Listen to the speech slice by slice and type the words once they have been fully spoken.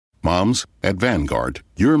Moms, at Vanguard,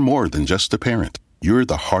 you're more than just a parent. You're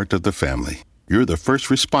the heart of the family. You're the first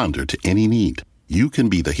responder to any need. You can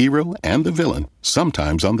be the hero and the villain,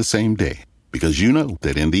 sometimes on the same day, because you know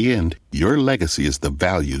that in the end, your legacy is the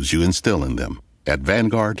values you instill in them. At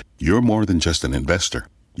Vanguard, you're more than just an investor.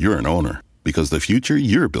 You're an owner, because the future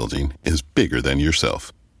you're building is bigger than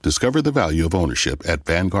yourself. Discover the value of ownership at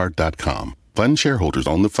Vanguard.com. Fund shareholders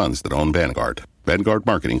own the funds that own Vanguard. Vanguard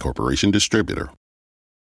Marketing Corporation Distributor.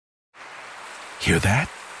 Hear that?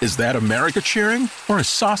 Is that America cheering or a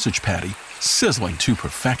sausage patty sizzling to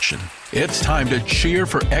perfection? It's time to cheer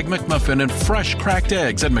for Egg McMuffin and fresh cracked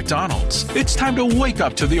eggs at McDonald's. It's time to wake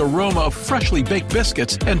up to the aroma of freshly baked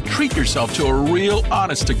biscuits and treat yourself to a real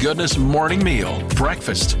honest-to-goodness morning meal.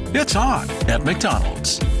 Breakfast. It's on at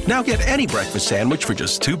McDonald's. Now get any breakfast sandwich for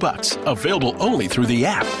just $2. Available only through the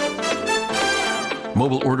app.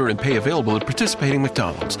 Mobile order and pay available at participating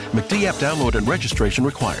McDonald's. McD app download and registration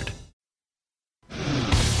required.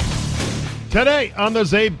 Today on the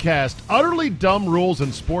Zabecast, utterly dumb rules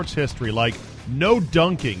in sports history like no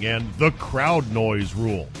dunking and the crowd noise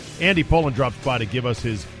rule. Andy Poland drops by to give us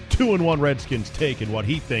his 2-1 Redskins take and what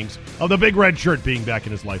he thinks of the big red shirt being back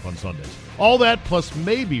in his life on Sundays. All that plus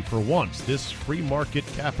maybe for once this free market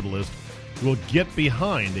capitalist will get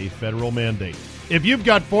behind a federal mandate. If you've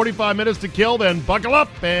got 45 minutes to kill, then buckle up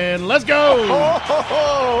and let's go!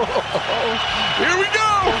 Here we go!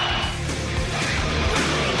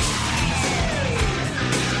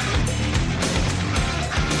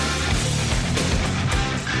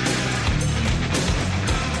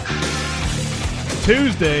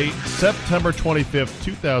 Tuesday, September 25th,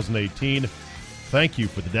 2018. Thank you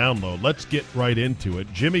for the download. Let's get right into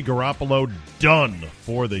it. Jimmy Garoppolo done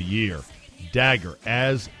for the year. Dagger,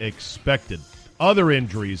 as expected. Other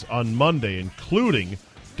injuries on Monday, including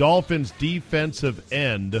Dolphins defensive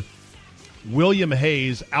end William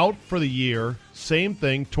Hayes out for the year. Same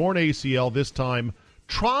thing, torn ACL this time,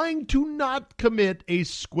 trying to not commit a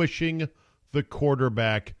squishing the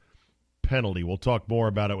quarterback penalty. We'll talk more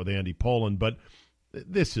about it with Andy Poland, but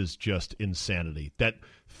this is just insanity that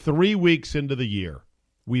 3 weeks into the year,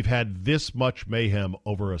 we've had this much mayhem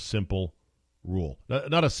over a simple rule.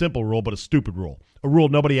 Not a simple rule, but a stupid rule. A rule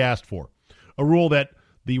nobody asked for. A rule that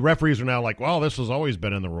the referees are now like, well, this has always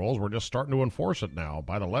been in the rules. We're just starting to enforce it now.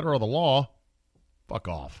 By the letter of the law, fuck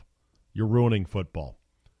off. You're ruining football.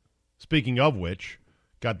 Speaking of which,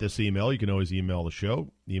 got this email. You can always email the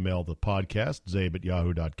show. Email the podcast,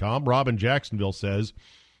 zabe@yahoo.com. Rob in Jacksonville says,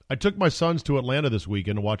 I took my sons to Atlanta this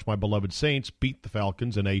weekend to watch my beloved Saints beat the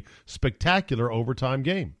Falcons in a spectacular overtime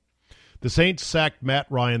game. The Saints sacked Matt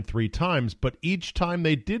Ryan 3 times, but each time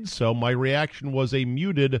they did so, my reaction was a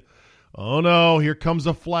muted, oh no, here comes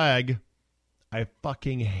a flag. I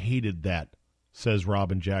fucking hated that, says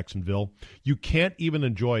Rob in Jacksonville. You can't even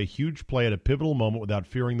enjoy a huge play at a pivotal moment without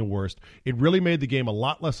fearing the worst. It really made the game a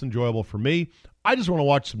lot less enjoyable for me. I just want to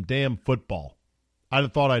watch some damn football. I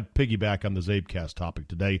thought I'd piggyback on the Zabecast topic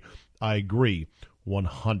today. I agree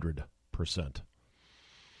 100%.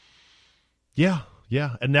 Yeah.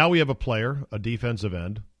 And now we have a player, a defensive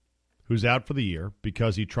end, who's out for the year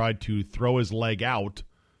because he tried to throw his leg out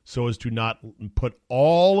so as to not put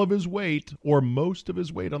all of his weight or most of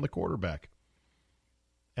his weight on the quarterback.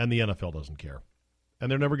 And the NFL doesn't care. And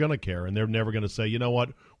they're never going to care. And they're never going to say, you know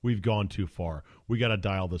what, we've gone too far. We got to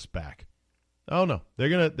dial this back. Oh, no. They're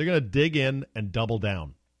gonna dig in and double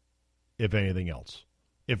down, if anything else.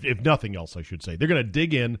 If nothing else, I should say. They're going to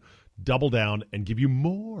dig in, double down, and give you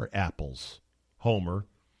more apples, Homer,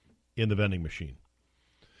 in the vending machine.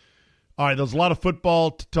 All right, there's a lot of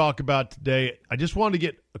football to talk about today. I just wanted to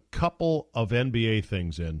get a couple of NBA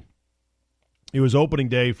things in. It was opening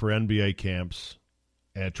day for NBA camps,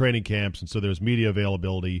 training camps, and so there's media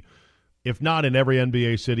availability. If not in every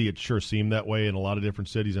NBA city, it sure seemed that way in a lot of different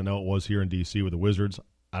cities. I know it was here in D.C. with the Wizards.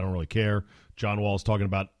 I don't really care. John Wall's talking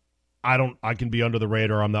about, I can be under the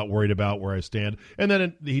radar. I'm not worried about where I stand. And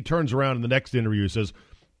then he turns around in the next interview and says,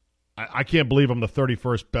 I can't believe I'm the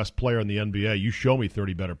 31st best player in the NBA. You show me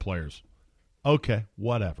 30 better players. Okay,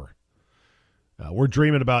 whatever. We're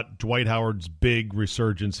dreaming about Dwight Howard's big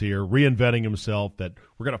resurgence here, reinventing himself, that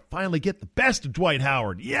we're going to finally get the best of Dwight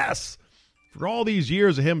Howard. Yes! For all these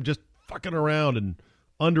years of him just fucking around and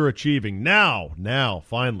underachieving. Now,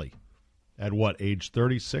 finally, at what, age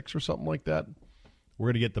 36 or something like that, we're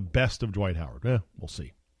going to get the best of Dwight Howard. We'll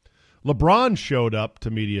see. LeBron showed up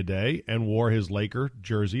to Media Day and wore his Laker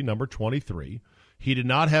jersey, number 23. He did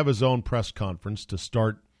not have his own press conference to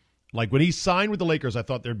start. Like, when he signed with the Lakers, I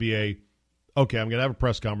thought there'd be I'm going to have a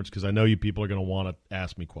press conference because I know you people are going to want to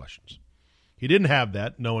ask me questions. He didn't have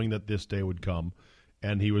that, knowing that this day would come.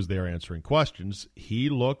 and he was there answering questions.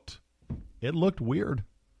 It looked weird.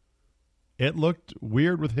 It looked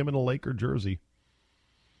weird with him in a Laker jersey.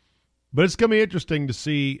 But it's going to be interesting to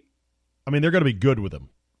see. I mean, they're going to be good with him.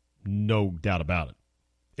 No doubt about it.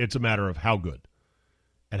 It's a matter of how good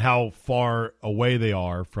and how far away they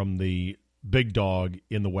are from the big dog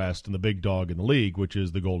in the West and the big dog in the league, which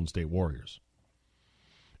is the Golden State Warriors.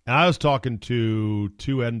 And I was talking to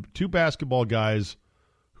two basketball guys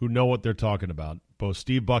who know what they're talking about, both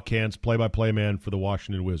Steve Buckhantz, play-by-play man for the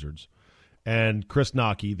Washington Wizards, and Chris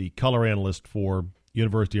Nockey, the color analyst for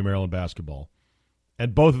University of Maryland basketball.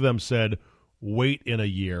 And both of them said, wait in a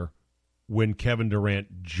year when Kevin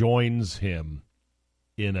Durant joins him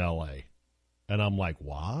in L.A. And I'm like,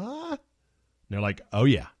 what? And they're like, oh,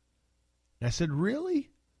 yeah. And I said, really?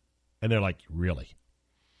 And they're like, really?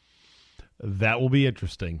 That will be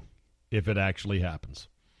interesting if it actually happens.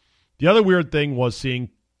 The other weird thing was seeing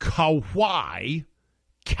Kawhi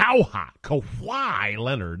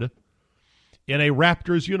Leonard in a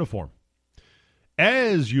Raptors uniform.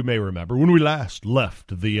 As you may remember, when we last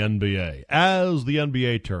left the NBA, as the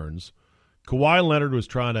NBA turns, Kawhi Leonard was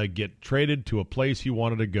trying to get traded to a place he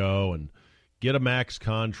wanted to go and get a max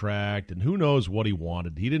contract, and who knows what he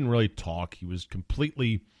wanted. He didn't really talk. He was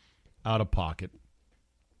completely out of pocket.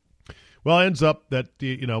 Well, it ends up that,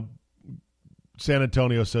 San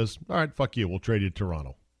Antonio says, all right, fuck you, we'll trade you to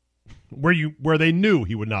Toronto, where they knew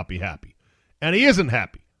he would not be happy. And he isn't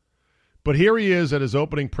happy. But here he is at his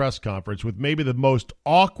opening press conference with maybe the most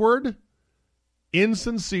awkward,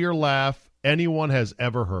 insincere laugh anyone has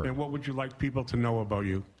ever heard. And what would you like people to know about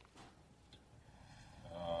you?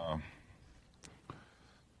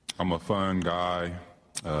 I'm a fun guy.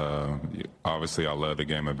 Obviously, I love the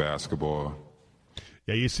game of basketball.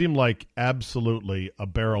 Yeah, you seem like absolutely a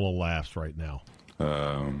barrel of laughs right now.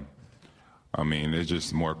 I mean, it's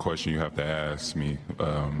just more questions you have to ask me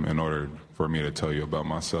in order for me to tell you about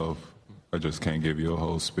myself. I just can't give you a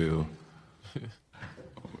whole spiel.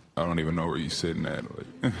 I don't even know where you're sitting at.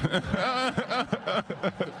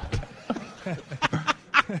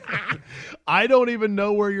 I don't even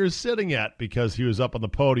know where you're sitting at, because he was up on the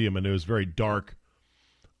podium and it was very dark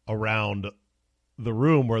around the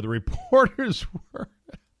room where the reporters were.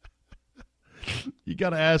 You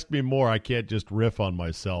got to ask me more. I can't just riff on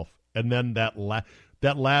myself. And then that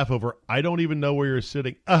laugh over, I don't even know where you're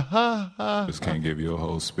sitting. Just can't give you a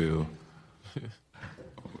whole spiel.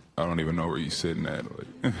 I don't even know where you're sitting at.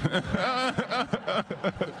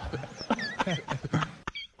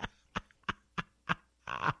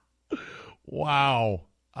 Wow.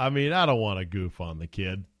 I mean, I don't want to goof on the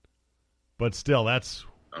kid, but still, that's...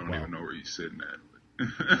 I don't even know where you're sitting at.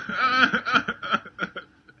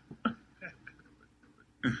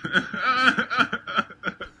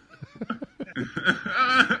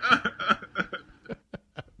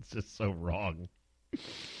 It's just so wrong.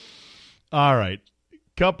 All right.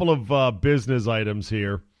 Couple of business items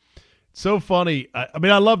here. So funny. I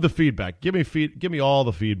mean, I love the feedback. Give me all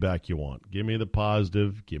the feedback you want. Give me the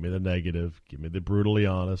positive. Give me the negative. Give me the brutally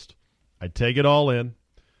honest. I take it all in.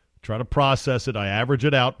 Try to process it. I average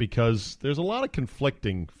it out because there's a lot of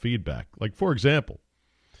conflicting feedback. Like, for example,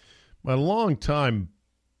 my longtime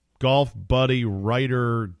golf buddy,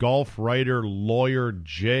 golf writer, lawyer,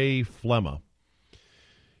 Jay Flemma,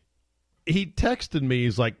 he texted me.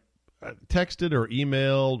 He's like, texted or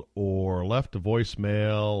emailed or left a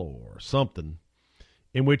voicemail or something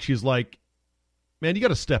in which he's like, man, you got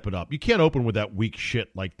to step it up. You can't open with that weak shit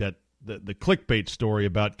like that, the clickbait story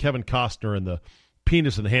about Kevin Costner and the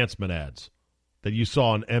penis enhancement ads that you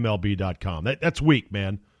saw on MLB.com. That's weak,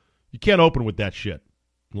 man. You can't open with that shit.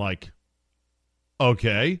 Like,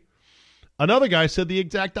 okay. Another guy said the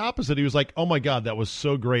exact opposite. He was like, oh my God, that was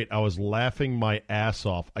so great. I was laughing my ass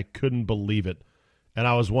off. I couldn't believe it. And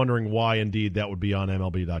I was wondering why, indeed, that would be on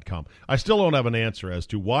MLB.com. I still don't have an answer as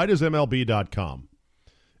to why does MLB.com,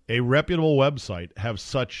 a reputable website, have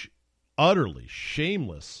such utterly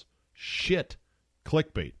shameless shit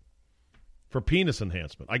clickbait for penis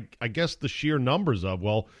enhancement. I guess the sheer numbers of,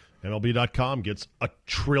 well, MLB.com gets 1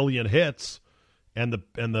 trillion hits, and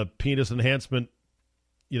the penis enhancement,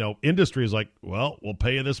 industry is like, well, we'll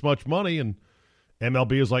pay you this much money, and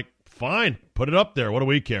MLB is like, fine, put it up there. What do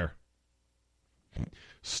we care?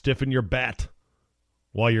 Stiffen your bat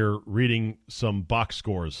while you're reading some box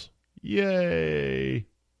scores. Yay.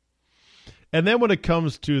 And then when it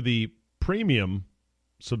comes to the premium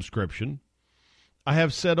subscription, I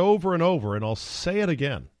have said over and over, and I'll say it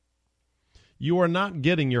again, you are not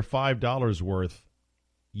getting your $5 worth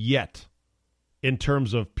yet in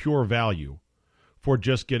terms of pure value for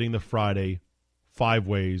just getting the Friday 5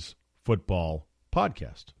 Ways Football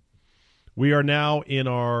podcast. We are now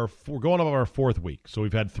we're going on our 4th week, so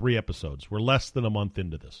we've had 3 episodes. We're less than a month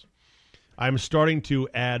into this. I'm starting to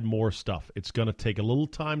add more stuff. It's going to take a little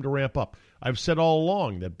time to ramp up. I've said all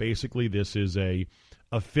along that basically this is a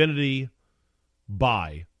affinity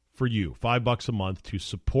buy for you, $5 a month to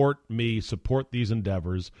support me, support these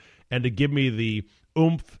endeavors, and to give me the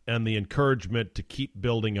oomph and the encouragement to keep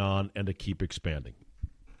building on and to keep expanding.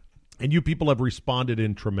 And you people have responded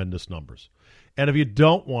in tremendous numbers. And if you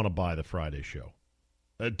don't want to buy the Friday show,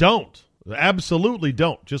 don't. Absolutely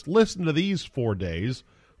don't. Just listen to these 4 days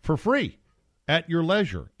for free at your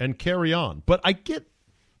leisure and carry on. But I get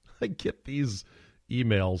these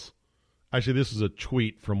emails. Actually, this is a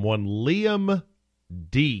tweet from one Liam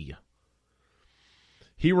D.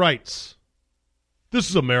 He writes, "This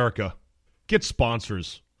is America. Get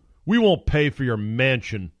sponsors. We won't pay for your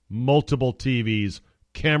mansion, multiple TVs,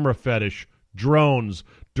 camera fetish, drones,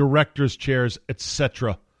 director's chairs,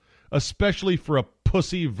 etc., especially for a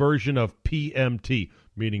pussy version of PMT,"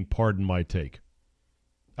 meaning Pardon My Take.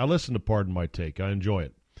 I listen to Pardon My Take. I enjoy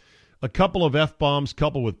it. "A couple of F-bombs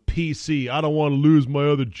coupled with PC, I don't want to lose my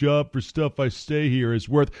other job for stuff I stay here, is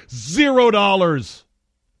worth $0.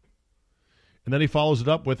 And then he follows it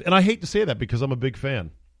up with, and I hate to say that because I'm a big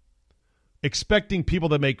fan, "Expecting people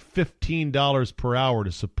that make $15 per hour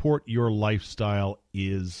to support your lifestyle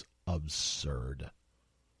is absurd."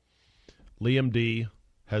 Liam D.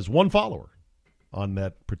 has 1 follower on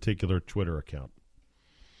that particular Twitter account.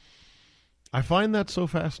 I find that so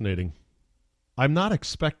fascinating. I'm not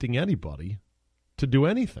expecting anybody to do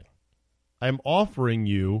anything. I'm offering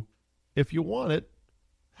you, if you want it,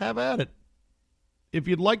 have at it. If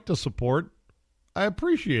you'd like to support, I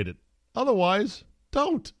appreciate it. Otherwise,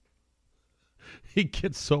 don't. He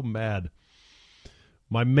gets so mad.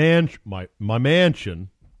 My mansion,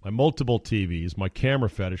 my multiple TVs, my camera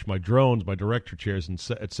fetish, my drones, my director chairs,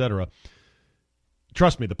 etc.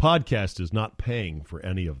 Trust me, the podcast is not paying for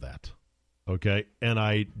any of that. Okay? And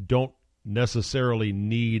I don't necessarily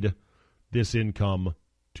need this income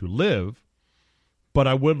to live, but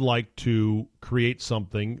I would like to create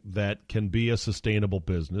something that can be a sustainable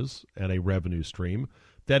business and a revenue stream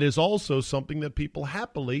that is also something that people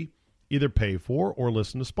happily either pay for or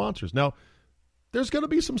listen to sponsors. Now, there's going to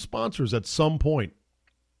be some sponsors at some point.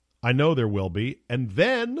 I know there will be. And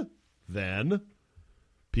then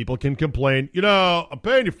people can complain, I'm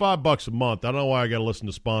paying you $5 a month. I don't know why I got to listen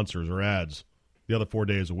to sponsors or ads the other 4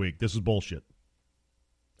 days a week. This is bullshit.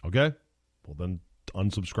 Okay? Well, then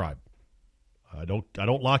unsubscribe. I don't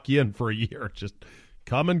lock you in for a year. Just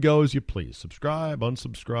come and go as you please. Subscribe,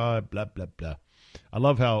 unsubscribe, blah, blah, blah. I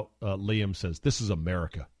love how Liam says, "This is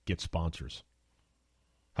America. Get sponsors."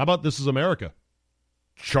 How about "This is America"?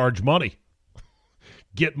 Charge money.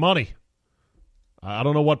 Get money. I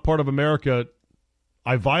don't know what part of America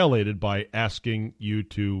I violated by asking you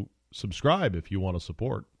to subscribe if you want to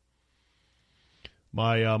support.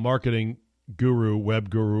 My marketing guru, web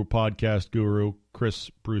guru, podcast guru, Chris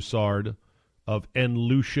Broussard of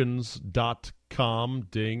enlutions.com,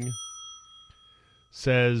 ding,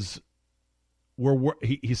 says,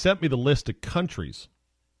 he sent me the list of countries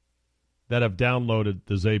that have downloaded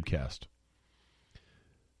the Zabecast.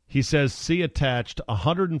 He says, see attached,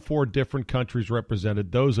 104 different countries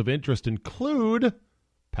represented. Those of interest include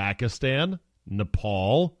Pakistan,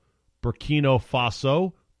 Nepal, Burkina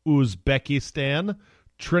Faso, Uzbekistan,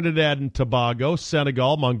 Trinidad and Tobago,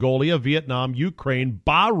 Senegal, Mongolia, Vietnam, Ukraine,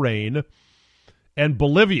 Bahrain, and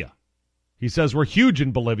Bolivia. He says we're huge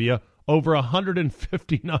in Bolivia, over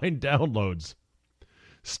 159 downloads.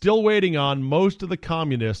 Still waiting on most of the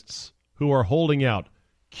communists who are holding out.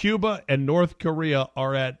 Cuba and North Korea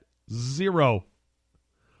are at 0.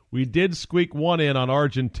 We did squeak one in on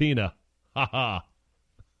Argentina. Ha ha.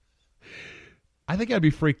 I think I'd be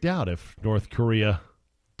freaked out if North Korea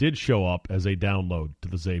did show up as a download to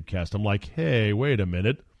the Zabecast. I'm like, hey, wait a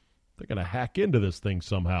minute. They're going to hack into this thing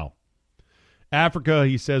somehow. Africa,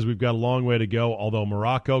 he says we've got a long way to go, although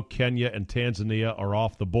Morocco, Kenya, and Tanzania are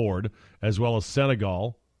off the board, as well as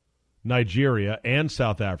Senegal, Nigeria, and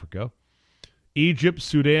South Africa. Egypt,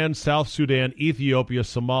 Sudan, South Sudan, Ethiopia,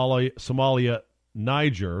 Somalia,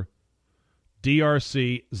 Niger,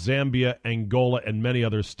 DRC, Zambia, Angola, and many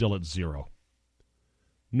others still at 0.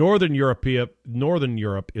 Northern Europe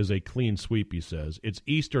is a clean sweep, he says. It's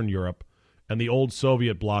Eastern Europe and the old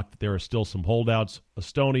Soviet bloc that there are still some holdouts.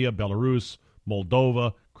 Estonia, Belarus,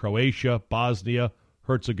 Moldova, Croatia, Bosnia,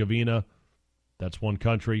 Herzegovina. That's one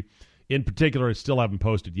country. In particular, I still haven't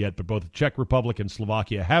posted yet, but both the Czech Republic and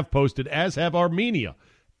Slovakia have posted, as have Armenia,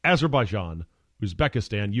 Azerbaijan,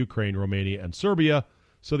 Uzbekistan, Ukraine, Romania, and Serbia.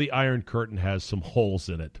 So the Iron Curtain has some holes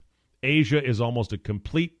in it. Asia is almost a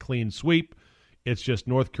complete clean sweep. It's just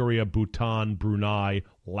North Korea, Bhutan, Brunei,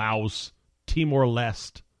 Laos,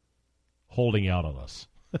 Timor-Leste holding out on us.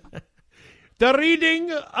 The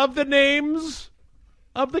reading of the names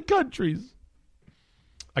of the countries.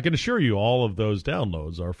 I can assure you all of those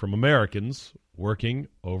downloads are from Americans working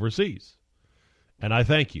overseas. And I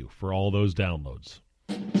thank you for all those downloads.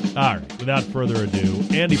 All right, without further ado,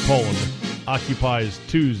 Andy Pollin occupies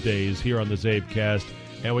Tuesdays here on the Zabecast,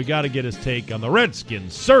 and we got to get his take on the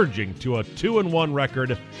Redskins surging to a 2-1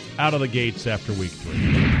 record out of the gates after week 3.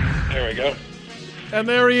 There we go. And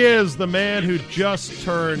there he is, the man who just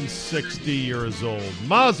turned 60 years old.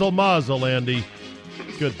 Mazel, mazel, Andy.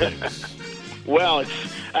 Good things. Well, it's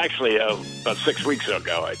actually about 6 weeks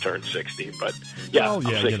ago I turned 60, but yeah, well,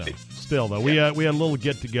 yeah, I'm 60. Still, though, we had a little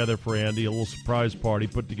get-together for Andy, a little surprise party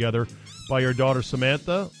put together by your daughter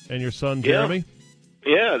Samantha and your son Jeremy.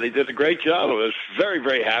 Yeah, they did a great job. I was very,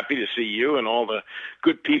 very happy to see you and all the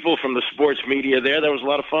good people from the sports media there. That was a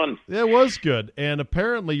lot of fun. It was good. And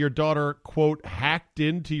apparently your daughter, quote, hacked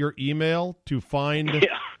into your email to find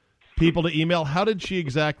people to email. How did she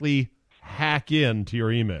exactly hack into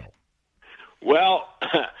your email? Well,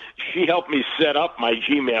 she helped me set up my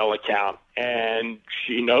Gmail account, and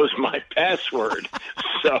she knows my password.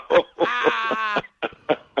 So,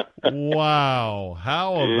 wow,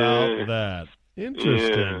 how about that?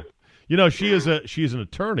 Interesting. Yeah. You know, she's an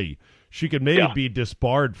attorney. She could maybe be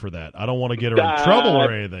disbarred for that. I don't want to get her in trouble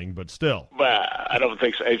or anything, but still. But I don't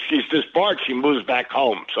think so. If she's disbarred, she moves back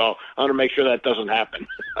home. So I want to make sure that doesn't happen.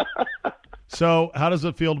 So, how does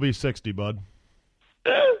it feel to be 60, bud?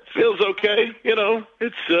 Feels okay. You know,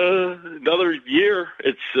 it's another year.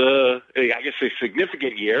 It's, I guess, a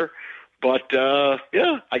significant year. But,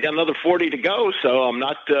 yeah, I got another 40 to go, so I'm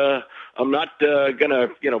not gonna,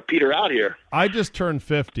 peter out here. I just turned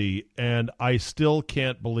 50, and I still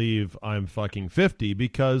can't believe I'm fucking 50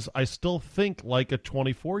 because I still think like a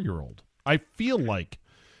 24-year-old. I feel like.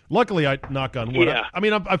 Luckily, I knock on wood. Yeah.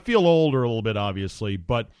 I feel older a little bit, obviously,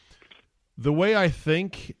 but the way I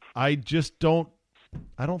think, I just don't.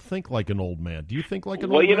 I don't think like an old man. Do you think like an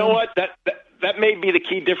old man? Well, you know what? That may be the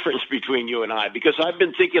key difference between you and I, because I've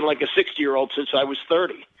been thinking like a 60-year-old since I was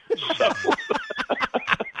 30. So.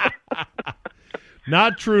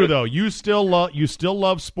 Not true though. You still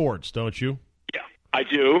love sports, don't you? Yeah, I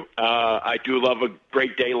do. I do love a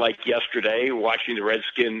great day like yesterday, watching the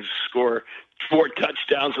Redskins score 4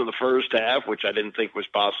 touchdowns in the first half, which I didn't think was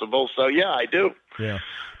possible. So yeah, I do. Yeah.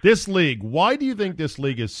 This league. Why do you think this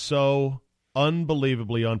league is so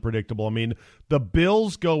unbelievably unpredictable? I mean, the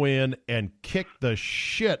Bills go in and kick the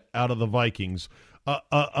shit out of the Vikings.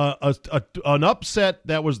 An upset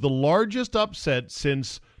that was the largest upset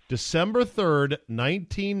since December 3rd,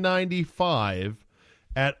 1995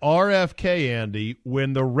 at RFK, Andy,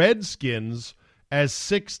 when the Redskins, as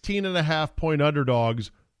 16.5-point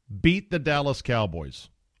underdogs, beat the Dallas Cowboys.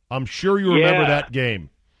 I'm sure you remember that game.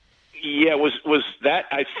 Yeah, was that?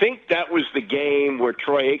 I think that was the game where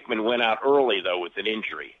Troy Aikman went out early, though, with an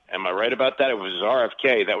injury. Am I right about that? It was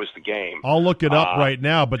RFK. That was the game. I'll look it up right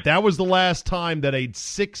now, but that was the last time that a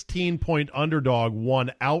 16-point underdog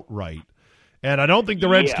won outright. And I don't think the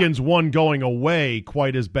Redskins won going away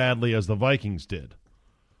quite as badly as the Vikings did.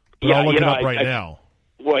 But I'll look it up right now.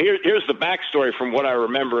 Well, here's the backstory from what I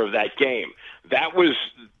remember of that game. That was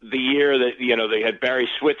the year that, they had Barry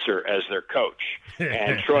Switzer as their coach.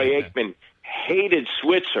 And Troy Aikman hated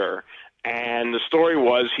Switzer, and the story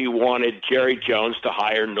was he wanted Jerry Jones to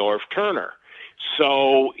hire Norv Turner.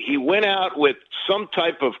 So he went out with some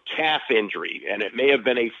type of calf injury, and it may have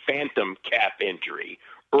been a phantom calf injury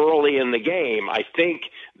early in the game. I think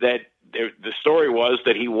that the story was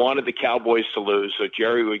that he wanted the Cowboys to lose so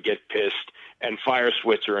Jerry would get pissed and fire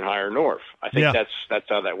Switzer and hire Norv. I think that's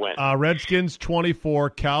how that went. Redskins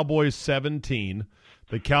 24, Cowboys 17.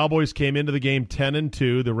 The Cowboys came into the game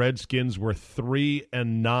 10-2. The Redskins were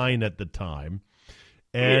 3-9 at the time.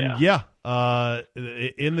 And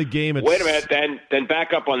in the game, wait a minute. Then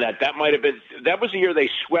back up on that. That was the year they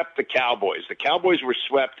swept the Cowboys. The Cowboys were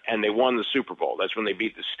swept and they won the Super Bowl. That's when they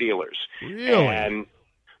beat the Steelers. Really? And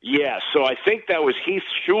so I think that was Heath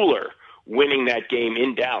Schuler winning that game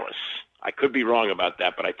in Dallas. I could be wrong about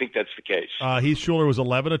that, but I think that's the case. Heath Schuler was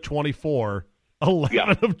 11 of 24 for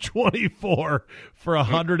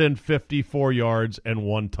 154 yards and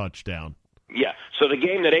 1 touchdown. Yeah, so the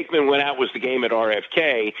game that Aikman went out was the game at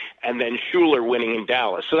RFK, and then Schuler winning in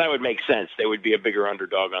Dallas. So that would make sense. They would be a bigger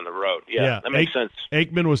underdog on the road. Yeah. That makes sense.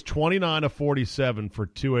 Aikman was 29 of 47 for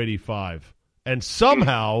 285, and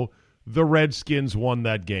somehow the Redskins won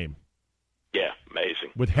that game. Yeah,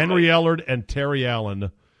 amazing. With Henry Ellard and Terry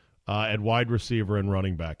Allen at wide receiver and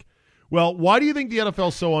running back. Well, why do you think the NFL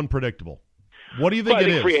is so unpredictable? What do you think I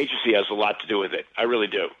think it is? free agency has a lot to do with it. I really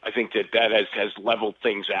do. I think that has leveled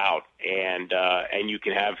things out, and you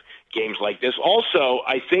can have games like this. Also,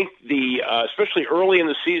 I think especially early in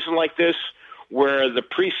the season like this, where the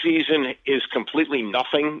preseason is completely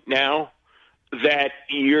nothing now, that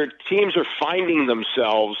your teams are finding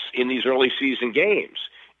themselves in these early season games.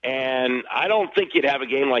 And I don't think you'd have a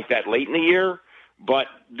game like that late in the year, but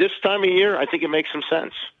this time of year, I think it makes some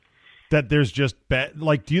sense. That there's just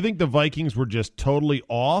do you think the Vikings were just totally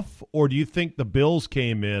off, or do you think the Bills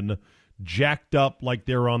came in jacked up like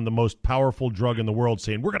they're on the most powerful drug in the world,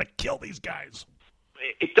 saying we're going to kill these guys?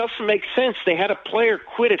 It doesn't make sense. They had a player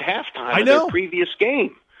quit at halftime of their previous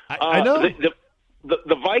game. I know.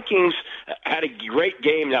 The Vikings had a great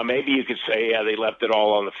game. Now, maybe you could say, they left it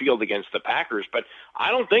all on the field against the Packers, but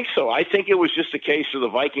I don't think so. I think it was just a case of the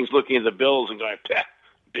Vikings looking at the Bills and going,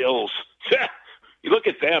 Bills. You look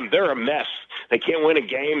at them, they're a mess. They can't win a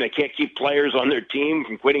game. They can't keep players on their team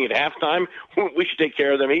from quitting at halftime. We should take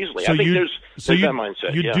care of them easily. So I think there's that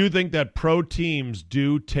mindset. You do think that pro teams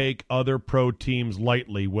do take other pro teams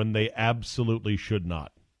lightly when they absolutely should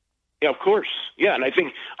not? Yeah, of course. Yeah, and I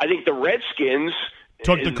think the Redskins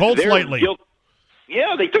took the Colts lightly.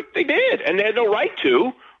 Yeah, they did, and they had no right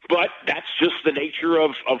to. But that's just the nature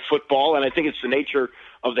of football, and I think it's the nature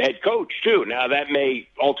of the head coach, too. Now, that may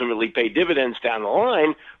ultimately pay dividends down the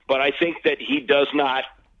line, but I think that he does not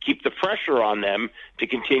keep the pressure on them to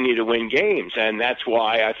continue to win games, and that's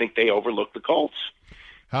why I think they overlook the Colts.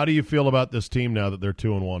 How do you feel about this team now that they're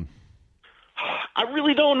 2-1? I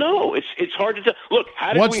really don't know. It's hard to tell. Look,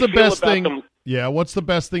 how what's we the feel best about thing? them? Yeah, what's the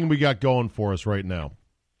best thing we got going for us right now?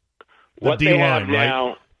 What they have now,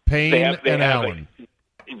 right? Payne and Allen.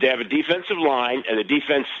 They have a defensive line, and the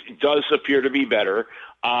defense does appear to be better,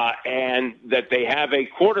 and that they have a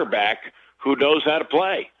quarterback who knows how to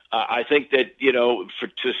play. I think that,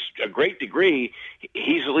 to a great degree,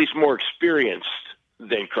 he's at least more experienced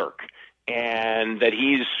than Kirk, and that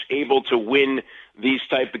he's able to win these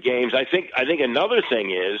type of games. I think another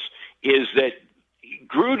thing is that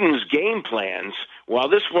Gruden's game plans, while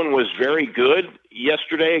this one was very good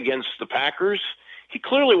yesterday against the Packers, he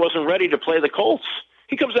clearly wasn't ready to play the Colts.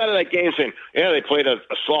 He comes out of that game saying, they played a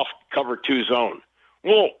soft cover 2 zone.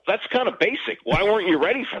 Well, that's kind of basic. Why weren't you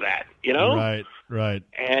ready for that, Right.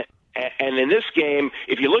 And in this game,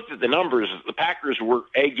 if you looked at the numbers, the Packers were,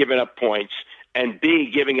 A, giving up points, and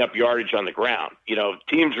B, giving up yardage on the ground.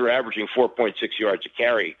 Teams are averaging 4.6 yards a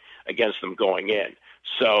carry against them going in.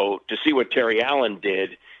 So to see what Terry Allen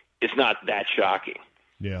did is not that shocking.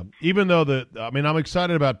 Yeah, even though I'm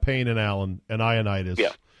excited about Payne and Allen and Ioannidis. Yeah.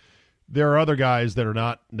 There are other guys that are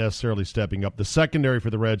not necessarily stepping up. The secondary for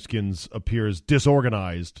the Redskins appears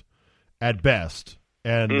disorganized at best,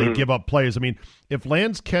 and they give up plays. I mean, if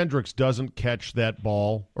Lance Kendricks doesn't catch that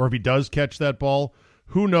ball, or if he does catch that ball,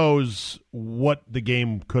 who knows what the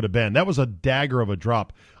game could have been. That was a dagger of a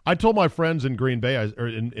drop. I told my friends in Green Bay, or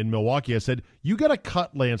in Milwaukee, I said, you got to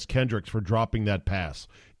cut Lance Kendricks for dropping that pass,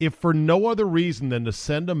 if for no other reason than to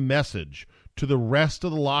send a message to the rest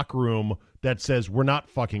of the locker room that says, we're not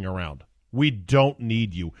fucking around. We don't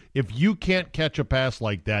need you. If you can't catch a pass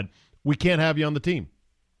like that, we can't have you on the team.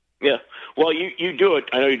 Yeah. Well, you do it.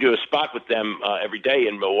 I know you do a spot with them every day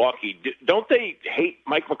in Milwaukee. Don't they hate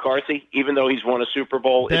Mike McCarthy, even though he's won a Super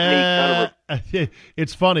Bowl? Isn't he kind of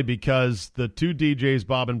It's funny because the two DJs,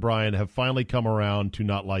 Bob and Brian, have finally come around to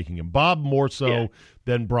not liking him. Bob more so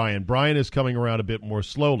than Brian. Brian is coming around a bit more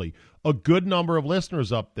slowly. A good number of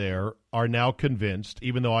listeners up there are now convinced,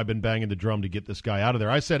 even though I've been banging the drum to get this guy out of there.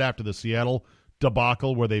 I said after the Seattle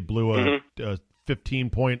debacle where they blew a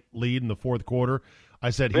 15-point lead in the fourth quarter, I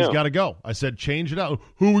said, he's got to go. I said, change it out.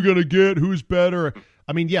 Who are we going to get? Who's better?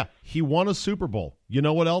 I mean, yeah, he won a Super Bowl. You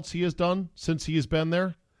know what else he has done since he has been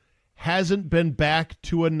there? Hasn't been back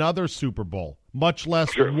to another Super Bowl, much less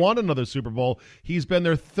won another Super Bowl. He's been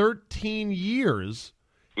there 13 years,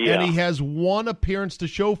 and he has one appearance to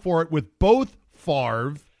show for it with both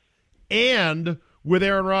Favre and with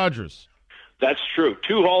Aaron Rodgers. That's true.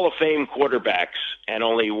 2 Hall of Fame quarterbacks and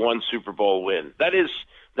only 1 Super Bowl win. That is,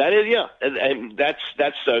 and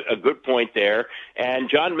that's a good point there. And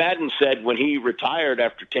John Madden said when he retired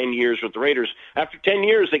after 10 years with the Raiders, after 10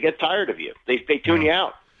 years they get tired of you. They tune you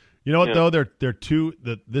out. You know what though?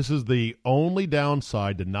 This is the only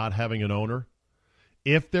downside to not having an owner.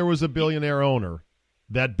 If there was a billionaire owner,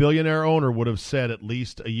 that billionaire owner would have said at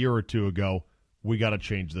least a year or two ago, we got to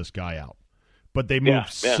change this guy out. But they move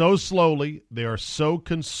so slowly. They are so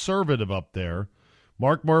conservative up there.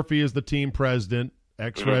 Mark Murphy is the team president,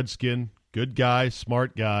 ex-Redskin, good guy,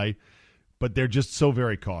 smart guy. but they're just so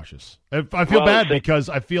very cautious. I feel bad because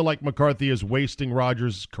I feel like McCarthy is wasting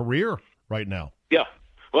Rodgers' career right now. Yeah.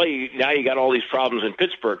 Well, now you got all these problems in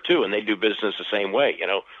Pittsburgh, too, and they do business the same way.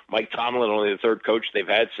 Mike Tomlin, only the third coach they've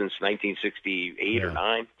had since 1968 or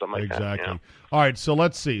 9, something like that. Exactly. All right, so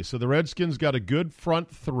let's see. So the Redskins got a good front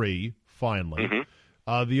three, finally.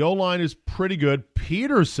 Mm-hmm. The O-line is pretty good.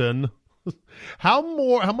 Peterson,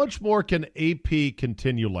 how much more can AP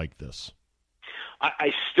continue like this?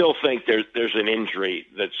 I still think there's an injury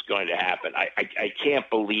that's going to happen. I can't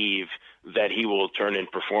believe that he will turn in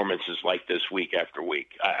performances like this week after week.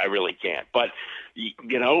 I really can't. But,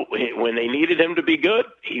 when they needed him to be good,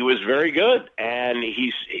 he was very good. And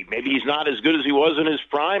maybe he's not as good as he was in his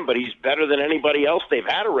prime, but he's better than anybody else they've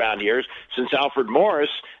had around here since Alfred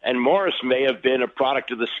Morris. And Morris may have been a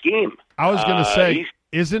product of the scheme. I was going to say,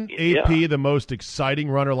 isn't AP the most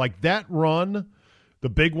exciting runner? Like that run, the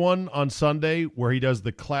big one on Sunday where he does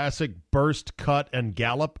the classic burst, cut, and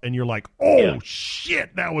gallop, and you're like,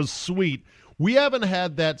 shit, that was sweet. We haven't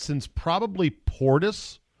had that since probably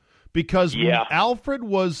Portis, because Alfred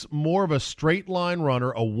was more of a straight line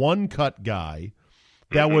runner, a one-cut guy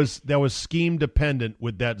that was scheme dependent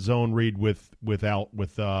with that zone read with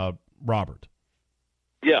Robert.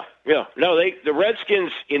 Yeah. No, the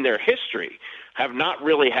Redskins in their history have not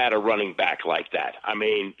really had a running back like that. I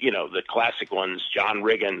mean, the classic ones, John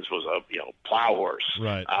Riggins was a plow horse.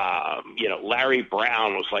 Right. Larry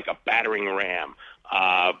Brown was like a battering ram.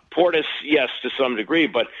 Portis, yes, to some degree,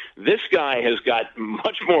 but this guy has got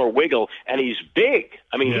much more wiggle, and he's big.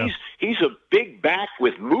 I mean, he's a big back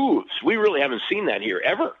with moves. We really haven't seen that here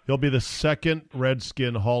ever. He'll be the second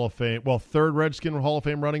Redskin Hall of Fame, third Redskin Hall of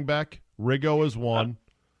Fame running back. Riggo is one.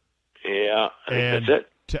 I think and that's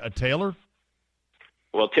it. Taylor?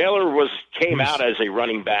 Well, Taylor came out as a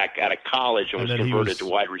running back out of college and was converted to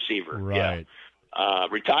wide receiver. Right. Yeah.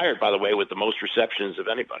 Retired, by the way, with the most receptions of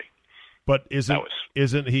anybody. But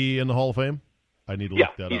isn't he in the Hall of Fame? I need to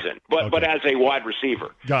look that up. Yeah, he's in. But as a wide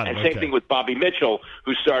receiver. Got it. And same thing with Bobby Mitchell,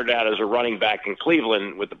 who started out as a running back in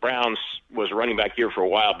Cleveland with the Browns, was a running back here for a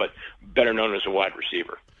while, but better known as a wide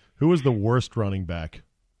receiver. Who was the worst running back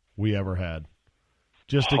we ever had?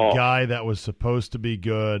 Just a guy that was supposed to be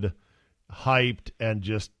good, hyped, and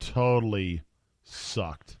just totally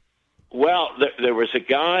sucked. Well, there was a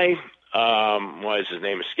guy, why is his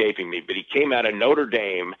name escaping me, but he came out of Notre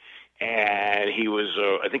Dame, and he was,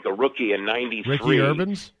 I think, a rookie in 93. Ricky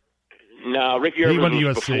Urbans? No, Ricky Urbans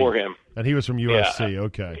was before him. And he was from USC,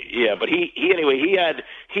 okay. Yeah, but he had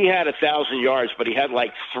 1,000 yards, but he had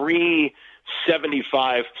like 3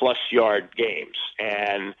 75-plus yard games,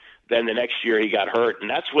 and then the next year he got hurt, and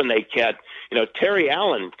that's when they kept, Terry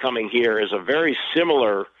Allen coming here is a very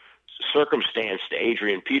similar circumstance to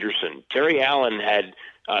Adrian Peterson. Terry Allen had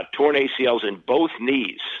torn ACLs in both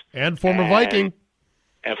knees. And former Viking.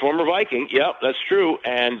 And former Viking, yep, that's true.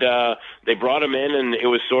 And they brought him in, and it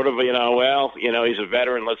was sort of, he's a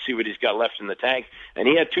veteran. Let's see what he's got left in the tank. And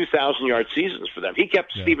he had 2,000-yard seasons for them. He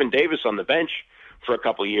kept Stephen Davis on the bench for a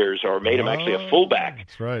couple of years, or made him actually a fullback.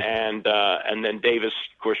 That's right. And then Davis,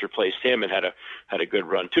 of course, replaced him and had a good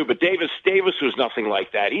run too. But Davis was nothing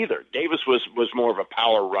like that either. Davis was more of a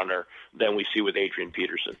power runner than we see with Adrian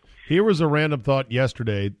Peterson. Here was a random thought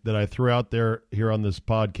yesterday that I threw out there here on this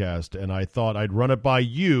podcast, and I thought I'd run it by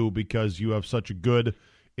you because you have such a good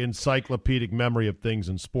encyclopedic memory of things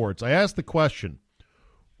in sports. I asked the question,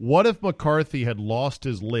 what if McCarthy had lost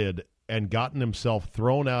his lid and gotten himself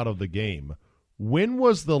thrown out of the game? When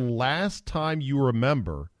was the last time you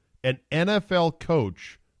remember an NFL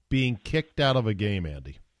coach being kicked out of a game,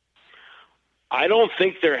 Andy? I don't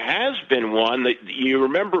think there has been one. You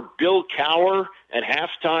remember Bill Cowher at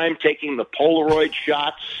halftime taking the Polaroid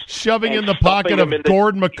shots, shoving in the pocket of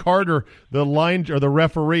Gordon McCarter, the line or the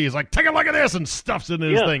referee. He's like, "Take a look at this," and stuffs it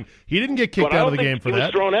in his thing. He didn't get kicked out of the game for that. He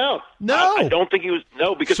was thrown out. No, I don't think he was.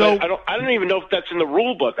 No, because I don't even know if that's in the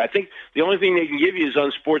rule book. I think the only thing they can give you is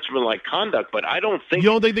unsportsmanlike conduct. But I don't think. You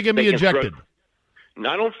don't think they can be ejected?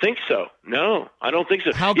 No, I don't think so. No, I don't think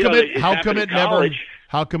so. How come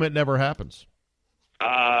it never happens?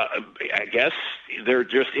 I guess there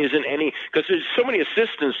just isn't any, because there's so many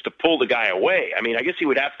assistants to pull the guy away. I mean, I guess he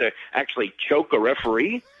would have to actually choke a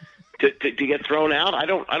referee to get thrown out. I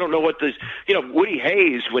don't know what this. Woody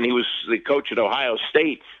Hayes, when he was the coach at Ohio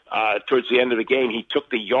State, towards the end of the game, he took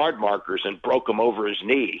the yard markers and broke them over his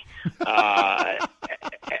knee.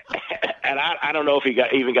 And I don't know if he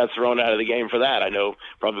even got thrown out of the game for that. I know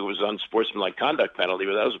probably it was unsportsmanlike conduct penalty,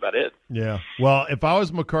 but that was about it. Yeah. Well, if I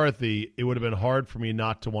was McCarthy, it would have been hard for me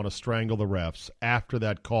not to want to strangle the refs after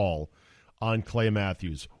that call. on Clay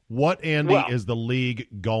Matthews. What, Andy, is the league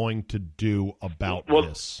going to do about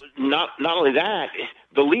this? Not only that,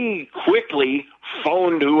 the league quickly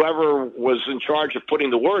phoned whoever was in charge of putting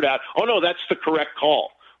the word out. Oh, no, that's the correct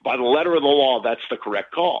call. By the letter of the law, that's the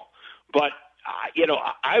correct call. But,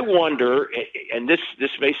 I wonder, and this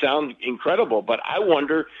may sound incredible, but I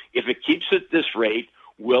wonder if it keeps at this rate,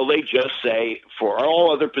 will they just say, for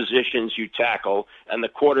all other positions you tackle and the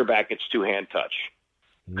quarterback, it's two-hand touch?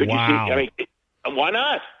 Could you see? I mean, why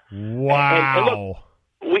not? Wow.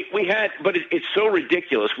 And look, we had, but it's so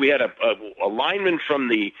ridiculous. We had a lineman from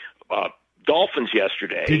the Dolphins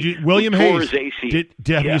yesterday. William Hayes?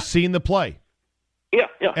 Have you seen the play? Yeah.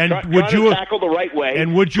 And would you tackle the right way?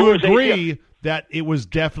 And would you agree that it was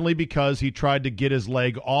definitely because he tried to get his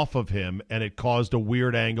leg off of him, and it caused a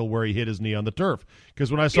weird angle where he hit his knee on the turf?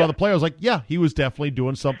 Because when I saw the play, I was like, yeah, he was definitely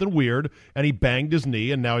doing something weird, and he banged his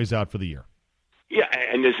knee, and now he's out for the year. Yeah,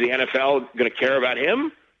 and is the NFL going to care about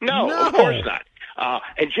him? No, of course not.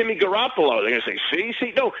 And Jimmy Garoppolo, they're going to say,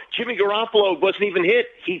 see, no, Jimmy Garoppolo wasn't even hit.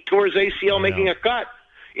 He tore his ACL making a cut.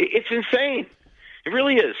 It's insane. It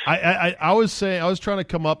really is. I was trying to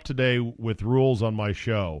come up today with rules on my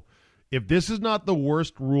show. If this is not the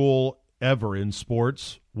worst rule ever in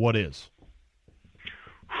sports, what is?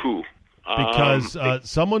 Because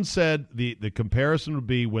someone said the comparison would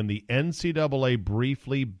be when the NCAA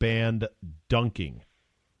briefly banned dunking.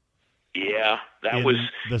 Yeah, that was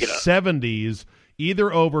the 70s,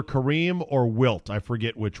 either over Kareem or Wilt. I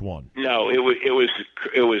forget which one. No, it was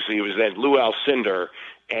then Lou Alcindor,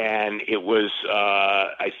 and it was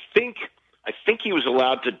I think he was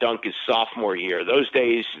allowed to dunk his sophomore year. Those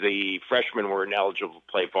days, the freshmen were ineligible to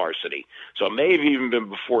play varsity. So it may have even been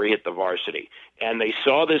before he hit the varsity. And they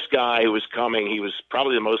saw this guy who was coming. He was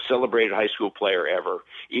probably the most celebrated high school player ever,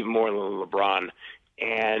 even more than LeBron.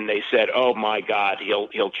 And they said, oh, my God,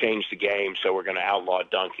 he'll change the game, so we're going to outlaw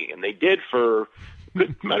dunking. And they did for,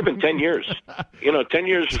 might have been 10 years. 10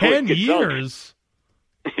 years. 10 years?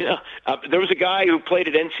 Yeah. There was a guy who played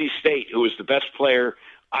at NC State who was the best player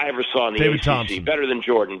I ever saw in the David ACC. Thompson. Better than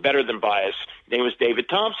Jordan, better than Bias. His name was David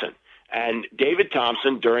Thompson. And David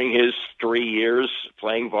Thompson, during his 3 years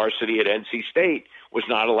playing varsity at NC State, was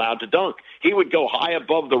not allowed to dunk. He would go high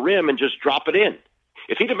above the rim and just drop it in.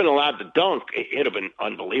 If he'd have been allowed to dunk, it'd have been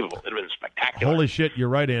unbelievable. It'd have been spectacular. Holy shit, you're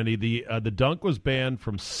right, Andy. The dunk was banned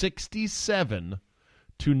from 1967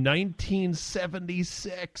 to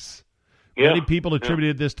 1976. Yeah. Many people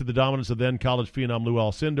attributed this to the dominance of then college phenom Lou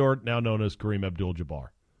Alcindor, now known as Kareem Abdul-Jabbar.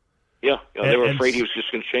 Yeah, they were afraid he was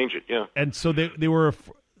just going to change it. Yeah, and so they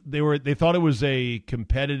thought it was a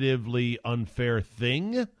competitively unfair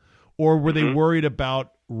thing, or were they worried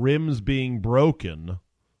about rims being broken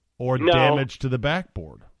or damage to the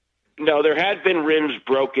backboard? No, there had been rims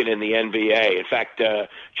broken in the NBA. In fact,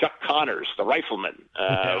 Chuck Connors, the rifleman,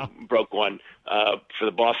 broke one for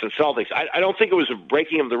the Boston Celtics. I don't think it was a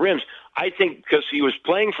breaking of the rims. I think because he was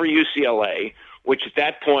playing for UCLA, which at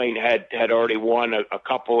that point had already won a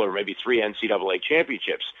couple or maybe 3 NCAA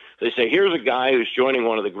championships. So they say, here's a guy who's joining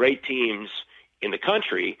one of the great teams in the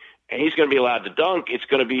country, and he's going to be allowed to dunk. It's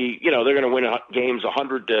going to be, they're going to win games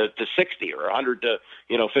 100 to 60 or 100 to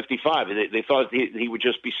 55. They thought he would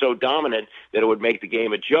just be so dominant that it would make the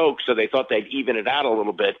game a joke. So they thought they'd even it out a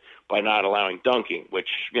little bit by not allowing dunking, which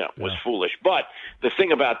was foolish. But the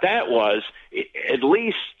thing about that was, at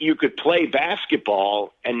least you could play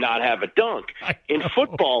basketball and not have a dunk. In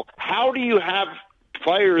football, how do you have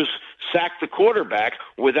players sack the quarterback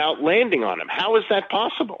without landing on him? How is that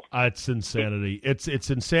possible? It's insanity. It's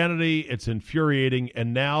insanity. It's infuriating.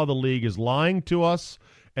 And now the league is lying to us,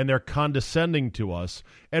 and they're condescending to us.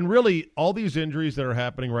 And really, all these injuries that are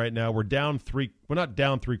happening right now, we're not down 3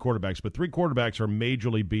 quarterbacks, but 3 quarterbacks are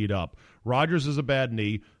majorly beat up. Rodgers has a bad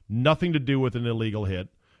knee, nothing to do with an illegal hit.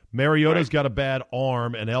 Mariota's got a bad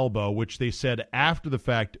arm and elbow, which they said after the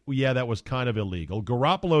fact, that was kind of illegal.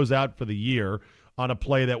 Garoppolo's out for the year on a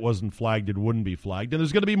play that wasn't flagged and wouldn't be flagged. And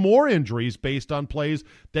there's going to be more injuries based on plays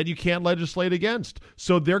that you can't legislate against.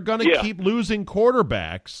 So they're going to keep losing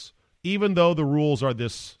quarterbacks, even though the rules are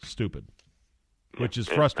this stupid, which is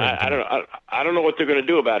frustrating. I don't know what they're going to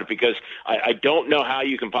do about it, because I don't know how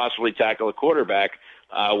you can possibly tackle a quarterback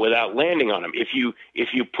without landing on him. If you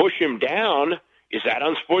push him down, is that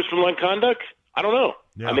unsportsmanlike conduct? I don't know.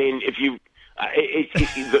 Yeah. I mean, if you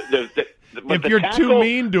if you're too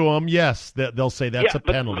mean to him, yes, they'll say that's a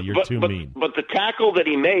penalty. You're too mean. But the tackle that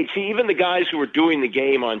he made, see, even the guys who were doing the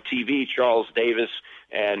game on TV, Charles Davis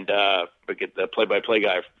and forget the play-by-play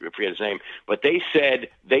guy, I forget his name, but they said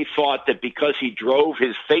they thought that because he drove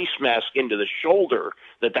his face mask into the shoulder,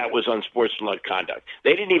 that was unsportsmanlike conduct.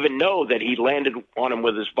 They didn't even know that he landed on him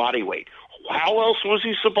with his body weight. How else was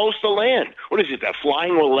he supposed to land? What is it, that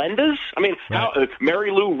flying Melendez? I mean, right. How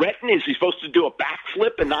Mary Lou Retton, is he supposed to do a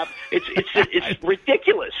backflip and not? It's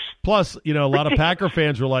ridiculous. Plus, a lot of Packer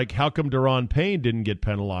fans were like, how come Daron Payne didn't get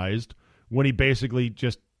penalized when he basically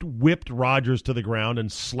just whipped Rodgers to the ground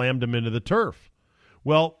and slammed him into the turf?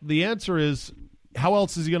 Well, the answer is, how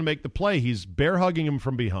else is he going to make the play? He's bear hugging him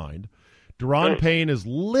from behind. Daron Payne is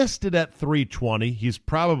listed at 320. He's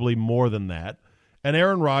probably more than that. And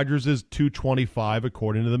Aaron Rodgers is 225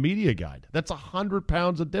 according to the media guide. That's 100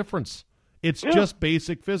 pounds of difference. It's just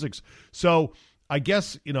basic physics. So I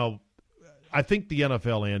guess, I think the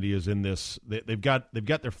NFL, Andy, is in this. They've got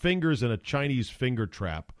their fingers in a Chinese finger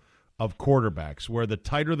trap of quarterbacks, where the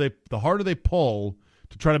harder they pull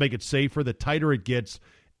to try to make it safer, the tighter it gets,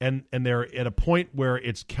 and they're at a point where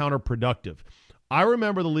it's counterproductive. I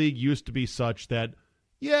remember the league used to be such that,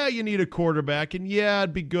 yeah, you need a quarterback, and yeah,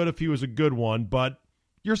 it'd be good if he was a good one, but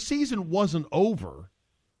your season wasn't over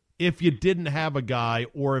if you didn't have a guy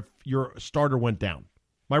or if your starter went down.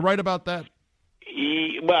 Am I right about that?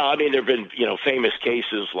 Well, I mean, there have been, famous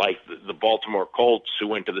cases like the Baltimore Colts, who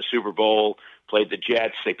went to the Super Bowl, played the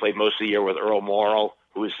Jets. They played most of the year with Earl Morrall,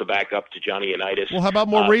 who was the backup to Johnny Unitas. Well, how about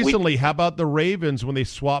more recently? How about the Ravens when they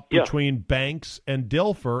swapped between Banks and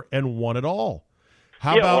Dilfer and won it all?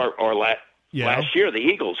 How about last year, the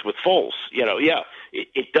Eagles with Foles?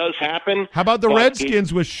 It does happen. How about the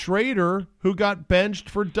Redskins with Schrader, who got benched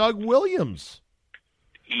for Doug Williams?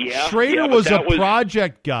 Yeah, Schrader was a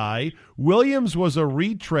project guy. Williams was a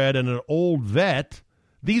retread and an old vet.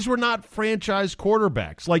 These were not franchise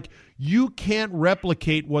quarterbacks. Like, you can't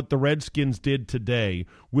replicate what the Redskins did today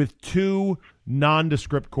with two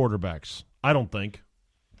nondescript quarterbacks, I don't think.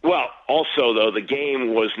 Well, also, though, the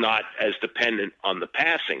game was not as dependent on the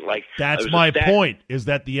passing. That's my point, is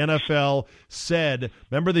that the NFL said,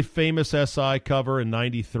 remember the famous SI cover in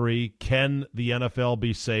 '93, Can the NFL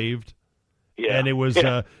Be Saved? Yeah. And it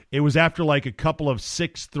was after like a couple of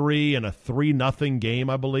 6-3 and a 3-0 game,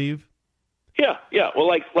 I believe. Yeah. Well,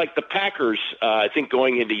 like the Packers, I think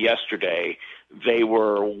going into yesterday, they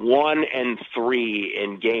were 1-3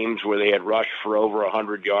 in games where they had rushed for over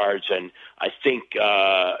 100 yards, and I think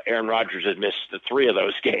Aaron Rodgers had missed the 3 of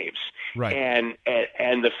those games. Right.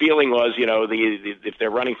 And the feeling was, if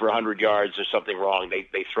they're running for 100 yards, there's something wrong.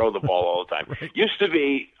 They throw the ball all the time. Right. Used to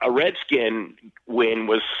be a Redskin win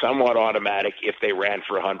was somewhat automatic if they ran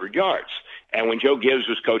for 100 yards. And when Joe Gibbs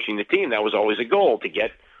was coaching the team, that was always a goal, to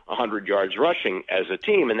get 100 yards rushing as a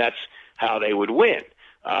team, and that's how they would win.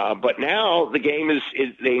 But now the game is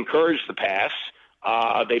they encourage the pass.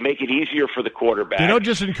 They make it easier for the quarterback. They don't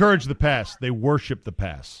just encourage the pass; they worship the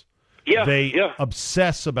pass. Yeah, they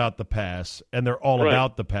obsess about the pass, and they're all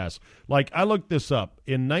about the pass. Like, I looked this up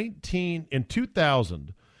in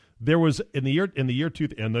 2000. There was in the year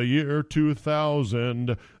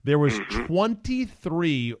 2000 there was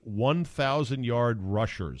 23 1,000-yard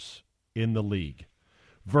rushers in the league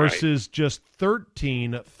versus just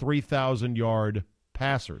 13 3,000-yard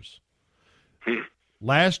passers.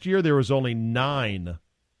 Last year there was only 9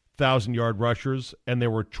 1,000-yard rushers, and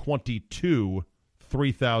there were 22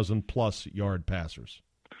 3,000-plus yard passers.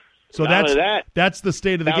 So that's the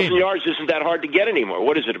state of the game. 1,000 yards isn't that hard to get anymore.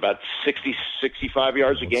 What is it, about 60, 65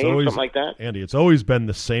 yards a game, something like that? Andy, it's always been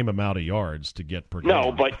the same amount of yards to get per game.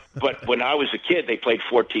 No, but when I was a kid, they played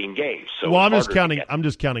 14 games. So I'm just counting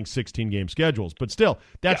 16-game schedules, but still,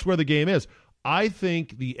 that's where the game is. I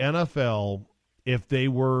think the NFL, if they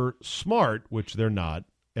were smart, which they're not,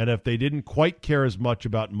 and if they didn't quite care as much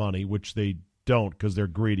about money, which they don't because they're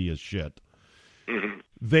greedy as shit,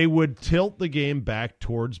 they would tilt the game back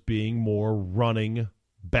towards being more running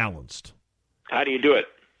balanced. How do you do it?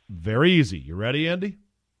 Very easy. You ready, Andy?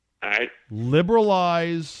 All right.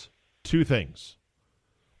 Liberalize 2 things: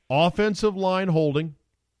 offensive line holding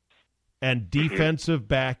and defensive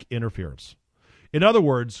back interference. In other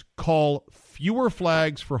words, call fewer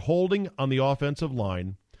flags for holding on the offensive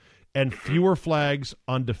line and fewer flags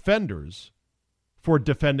on defenders for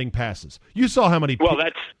defending passes. You saw how many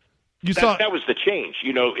That was the change,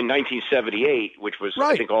 in 1978, which was,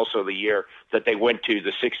 right. I think, also the year that they went to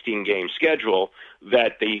the 16-game schedule,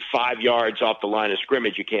 that the 5 yards off the line of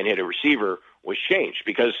scrimmage, you can't hit a receiver, was changed.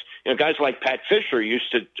 Because, guys like Pat Fisher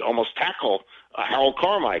used to almost tackle Harold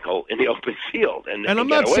Carmichael in the open field. And I'm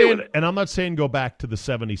not saying go back to the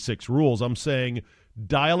 76 rules. I'm saying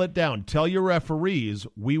dial it down. Tell your referees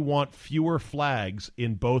we want fewer flags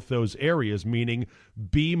in both those areas, meaning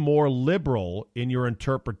be more liberal in your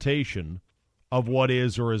interpretation of what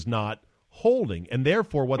is or is not holding. And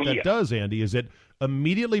therefore what that does, Andy, is it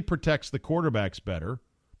immediately protects the quarterbacks better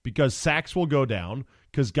because sacks will go down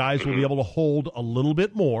because guys will be able to hold a little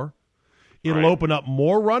bit more. It'll open up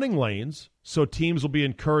more running lanes, so teams will be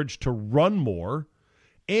encouraged to run more.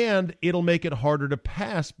 And it'll make it harder to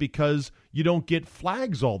pass because you don't get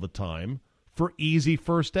flags all the time for easy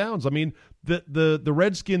first downs. I mean, the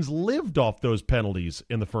Redskins lived off those penalties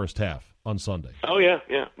in the first half on Sunday. Oh, yeah.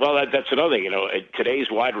 Well, that's another thing. Today's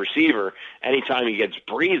wide receiver, anytime he gets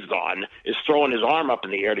breathed on, is throwing his arm up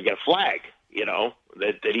in the air to get a flag,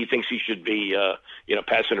 that he thinks he should be,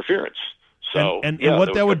 pass interference. So, and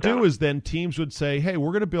what that would do is then teams would say, hey,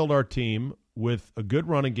 we're going to build our team with a good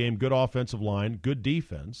running game, good offensive line, good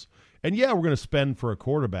defense. And, we're going to spend for a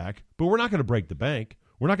quarterback, but we're not going to break the bank.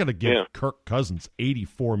 We're not going to give Kirk Cousins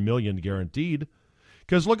 $84 million guaranteed.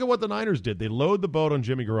 Because look at what the Niners did. They load the boat on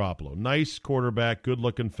Jimmy Garoppolo. Nice quarterback,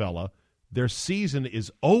 good-looking fella. Their season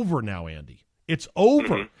is over now, Andy. It's over.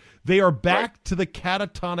 Mm-hmm. They are back to the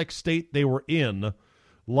catatonic state they were in,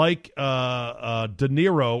 like De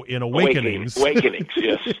Niro in Awakenings. Awakenings,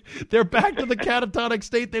 yes. They're back to the catatonic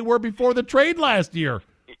state they were before the trade last year.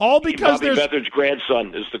 All because Bobby Beathard's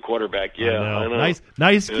grandson is the quarterback. Yeah, I know.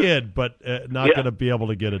 Nice kid, but not going to be able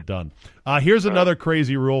to get it done. Here's another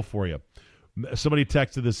crazy rule for you. Somebody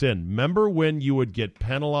texted this in. Remember when you would get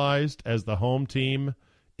penalized as the home team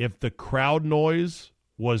if the crowd noise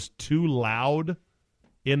was too loud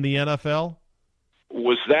in the NFL?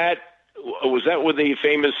 Was that with the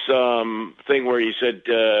famous thing where he said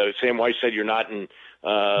Sam Weiss said you're not in?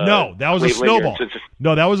 No, that was a snowball.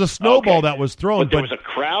 No, that was a snowball that was thrown. But there was a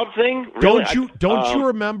crowd thing. Really? Don't you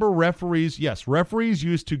remember referees? Yes, referees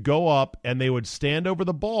used to go up and they would stand over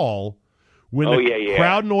the ball when the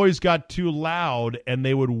crowd noise got too loud, and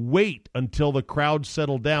they would wait until the crowd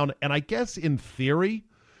settled down. And I guess in theory,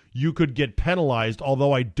 you could get penalized.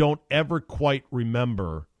 Although I don't ever quite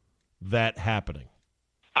remember that happening.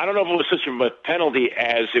 I don't know if it was such a penalty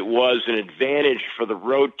as it was an advantage for the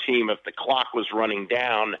road team if the clock was running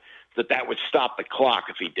down, that would stop the clock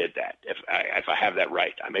if he did that, if I have that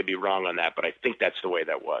right. I may be wrong on that, but I think that's the way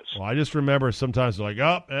that was. Well, I just remember sometimes they're like,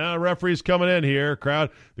 referee's coming in here,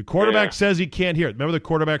 crowd. The quarterback says he can't hear it. Remember the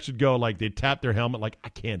quarterbacks would go, like, they'd tap their helmet like, I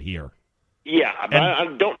can't hear. Yeah, I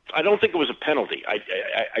don't think it was a penalty.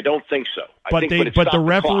 I don't think so. But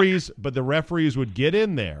the referees would get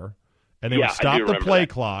in there, and they would stop the play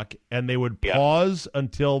clock, and they would pause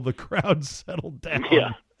until the crowd settled down.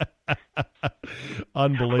 Yeah.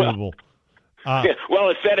 Unbelievable. Well,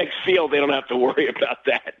 at FedEx Field, they don't have to worry about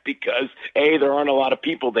that because, A, there aren't a lot of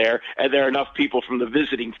people there, and there are enough people from the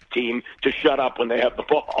visiting team to shut up when they have the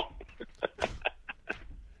ball.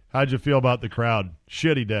 How'd you feel about the crowd?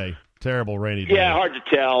 Shitty day. Terrible rainy day. Yeah, hard to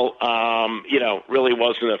tell. Really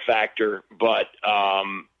wasn't a factor. But,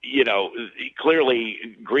 clearly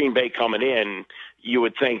Green Bay coming in, you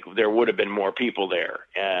would think there would have been more people there.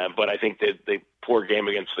 But I think that the poor game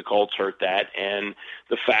against the Colts hurt that. And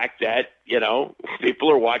the fact that, people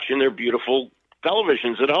are watching their beautiful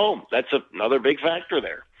televisions at home. That's another big factor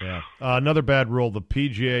there. Yeah. Another bad rule, the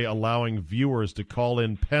PGA allowing viewers to call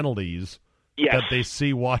in penalties that they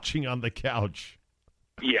see watching on the couch.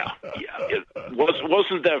 Yeah.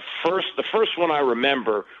 Wasn't the first one I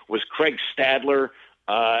remember was Craig Stadler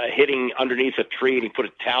hitting underneath a tree, and he put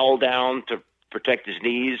a towel down to protect his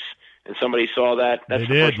knees, and somebody saw that. That's the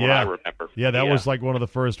first one I remember. Yeah, that was like one of the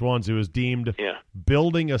first ones. It was deemed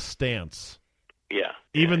building a stance. Yeah.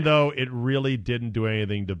 Even though it really didn't do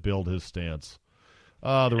anything to build his stance.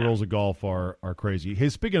 The rules of golf are crazy. Hey,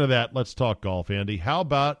 speaking of that, let's talk golf, Andy. How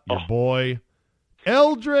about your boy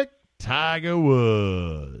Eldrick Tiger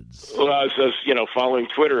Woods? Well, I was following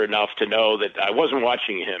Twitter enough to know that I wasn't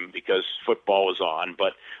watching him because football was on,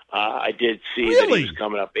 but I did see that he was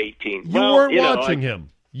coming up 18. You weren't watching him.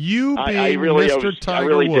 You being Mr. Tiger Woods. I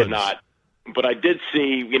really did not. But I did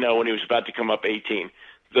see, when he was about to come up 18,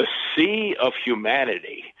 the sea of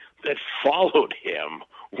humanity that followed him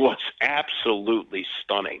was absolutely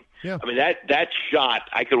stunning. Yeah. I mean, that shot,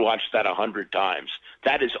 I could watch that 100 times.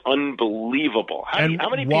 That is unbelievable. How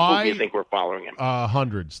many people do you think were following him?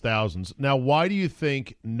 Hundreds, thousands. Now, why do you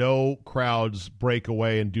think no crowds break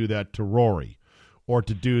away and do that to Rory, or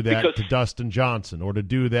to do that to Dustin Johnson, or to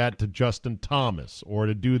do that to Justin Thomas, or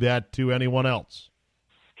to do that to anyone else?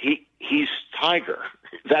 He's Tiger.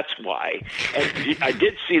 That's why. And I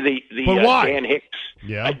did see the Dan Hicks.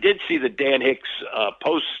 Yeah. I did see the Dan Hicks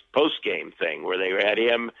post game thing where they had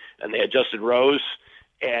him and they had Justin Rose,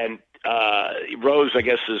 and Rose, I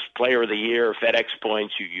guess, is Player of the Year, FedEx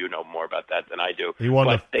points. You know more about that than I do. He won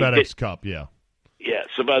the FedEx Cup. Yeah. Yeah.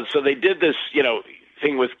 So they did this,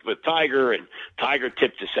 thing with Tiger, and Tiger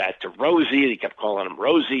tipped his hat to Rosie. He kept calling him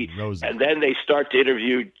Rosie. And then they start to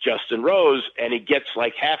interview Justin Rose, and he gets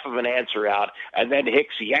like half of an answer out, and then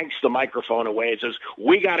Hicks yanks the microphone away and says,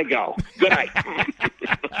 "We got to go. Good night."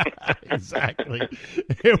 Exactly.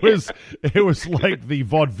 It was like the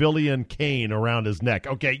vaudevillian cane around his neck.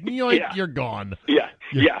 Okay, you're gone. Yeah.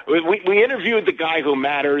 We interviewed the guy who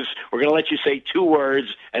matters. We're going to let you say 2 words,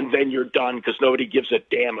 and then you're done because nobody gives a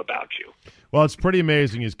damn about you. Well, it's pretty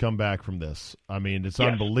amazing he's come back from this. I mean, it's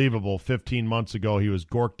unbelievable. 15 months ago, he was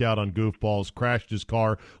gorked out on goofballs, crashed his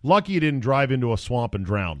car. Lucky he didn't drive into a swamp and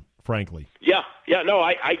drown, frankly. Yeah. No,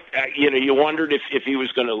 I you wondered if he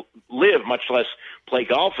was going to live, much less play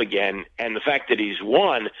golf again. And the fact that he's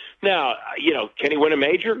won now, can he win a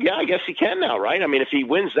major? Yeah, I guess he can now, right? I mean, if he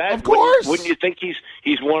wins that, of course, wouldn't you think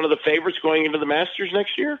he's one of the favorites going into the Masters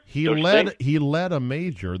next year? He led a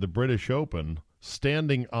major, the British Open,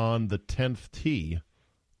 standing on the 10th tee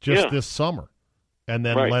this summer, and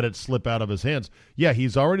then let it slip out of his hands. Yeah,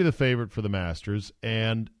 he's already the favorite for the Masters,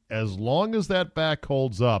 and as long as that back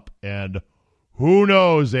holds up, and who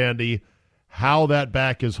knows, Andy, how that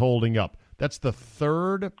back is holding up. That's the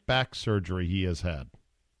 3rd back surgery he has had.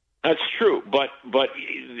 That's true, but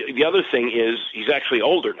the other thing is he's actually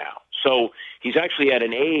older now. So he's actually at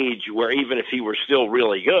an age where even if he were still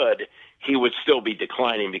really good, he would still be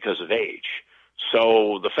declining because of age.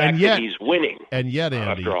 So the fact that he's winning, Andy,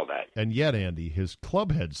 after all that, Andy, his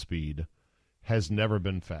club head speed has never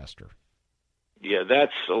been faster. Yeah,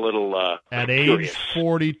 that's a little at curious. age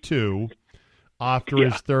 42, after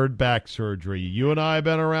his 3rd back surgery. You and I have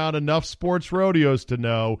been around enough sports rodeos to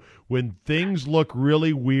know when things look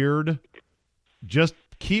really weird, just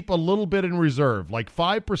keep a little bit in reserve, like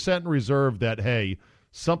 5% in reserve that, hey,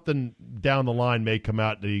 something down the line may come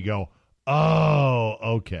out and you go, oh,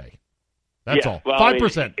 okay. That's all. Well,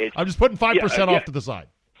 5%. I mean, I'm just putting 5% off to the side.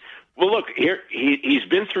 Well, look, here he's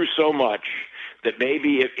been through so much that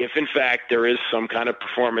maybe if in fact there is some kind of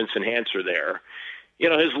performance enhancer there,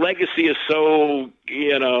 his legacy is so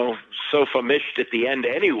famished at the end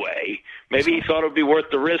anyway. Maybe he thought it would be worth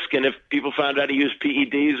the risk, and if people found out he used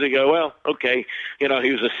PEDs, they go, well, okay, he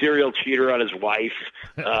was a serial cheater on his wife.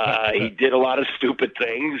 He did a lot of stupid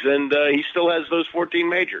things, and he still has those 14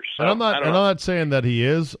 majors. So, and I'm not saying that he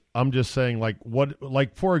is. I'm just saying,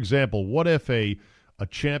 for example, what if a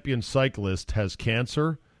champion cyclist has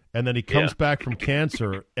cancer, and then he comes back from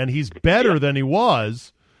cancer, and he's better than he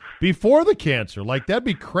was before the cancer? Like, that'd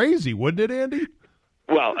be crazy, wouldn't it, Andy?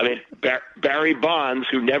 Well, I mean, Barry Bonds,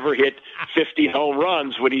 who never hit 50 home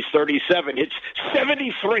runs when he's 37, hits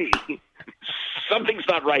 73. Something's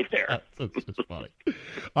not right there. That's just funny.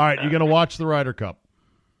 All right, you going to watch the Ryder Cup?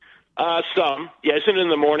 Some. Yeah, isn't it in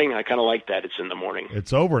the morning? I kind of like that it's in the morning.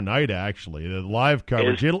 It's overnight, actually. The live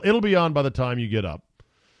coverage. It'll be on by the time you get up.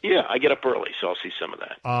 Yeah, I get up early, so I'll see some of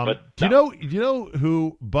that. Do you know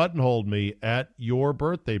who buttonholed me at your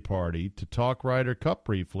birthday party to talk Ryder Cup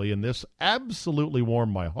briefly, and this absolutely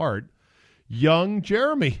warmed my heart? Young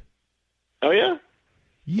Jeremy. Oh, yeah?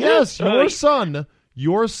 Yes, your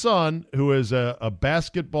son, who is a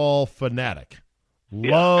basketball fanatic,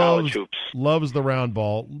 loves the round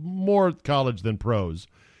ball, more college than pros.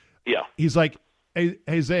 Yeah. He's like, Hey,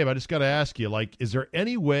 Zabe, I just got to ask you, is there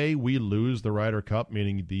any way we lose the Ryder Cup,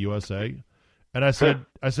 meaning the USA? And I said,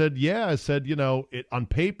 yeah. I said, on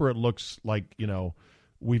paper it looks like,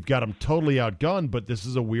 we've got them totally outgunned, but this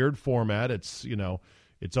is a weird format. It's,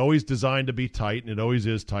 it's always designed to be tight, and it always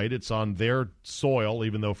is tight. It's on their soil,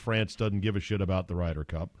 even though France doesn't give a shit about the Ryder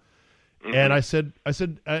Cup. Mm-hmm. And I said,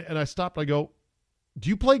 and I stopped. I go, do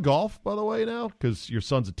you play golf, by the way, now? Because your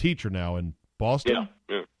son's a teacher now in Boston.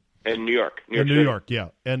 Yeah. In New York. New York, yeah.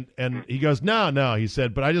 And he goes, no, he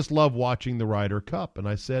said, but I just love watching the Ryder Cup. And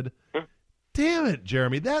I said, damn it,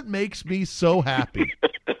 Jeremy, that makes me so happy.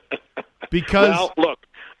 Because look,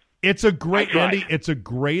 it's a great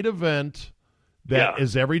event that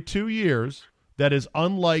is every 2 years, that is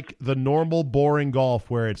unlike the normal boring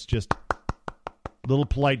golf where it's just Little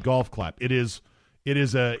polite golf clap. It is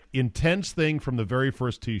a intense thing from the very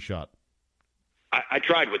first tee shot. I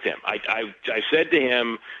tried with him. I said to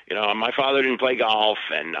him, my father didn't play golf,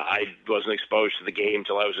 and I wasn't exposed to the game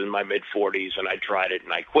till I was in my mid-40s, and I tried it,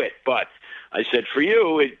 and I quit. But I said, for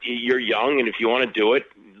you, you're young, and if you want to do it,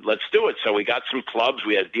 let's do it. So we got some clubs.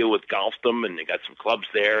 We had to deal with Golfdom, and they got some clubs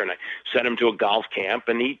there, and I sent him to a golf camp,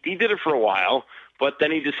 and he did it for a while. But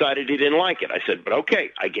then he decided he didn't like it. I said, but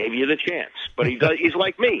okay, I gave you the chance. But he's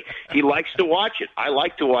like me. He likes to watch it. I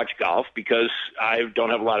like to watch golf because I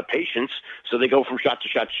don't have a lot of patience. So they go from shot to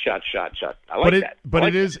shot to shot to shot to shot. I like that.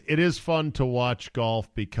 But it is fun to watch golf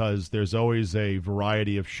because there's always a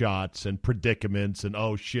variety of shots and predicaments and,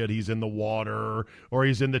 oh, shit, he's in the water or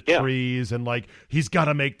he's in the trees and, like, he's got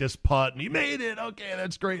to make this putt and he made it. Okay,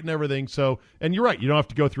 that's great and everything. So, and you're right. You don't have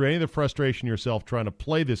to go through any of the frustration yourself trying to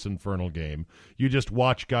play this infernal game. You just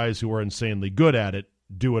watch guys who are insanely good at it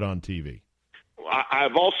do it on TV.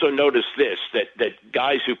 I've also noticed this, that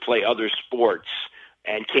guys who play other sports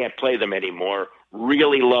and can't play them anymore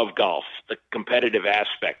really love golf, the competitive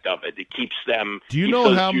aspect of it. It keeps them Do you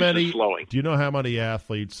know how many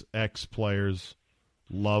athletes, ex-players,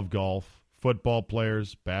 love golf? Football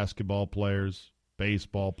players, basketball players,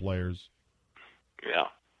 baseball players. Yeah.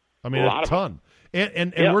 I mean, a ton.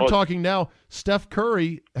 And we're talking now, Steph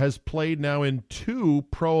Curry has played now in 2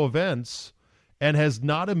 pro events and has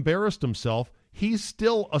not embarrassed himself. He's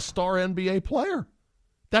still a star NBA player.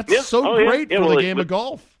 That's great for the game of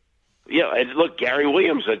golf. Yeah, and look, Gary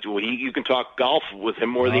Williams, you can talk golf with him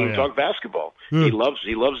more than you can talk basketball. He loves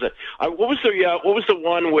that. What was the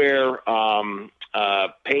one where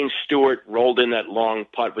Payne Stewart rolled in that long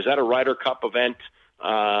putt? Was that a Ryder Cup event?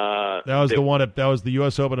 That was the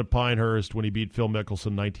U.S. Open at Pinehurst when he beat Phil Mickelson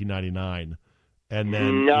in 1999. And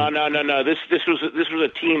then no. This was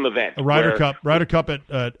a team event. A Ryder Cup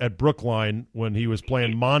at Brookline when he was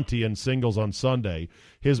playing Monty in singles on Sunday.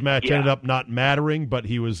 His match ended up not mattering, but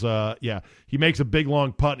he was he makes a big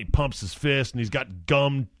long putt and he pumps his fist and he's got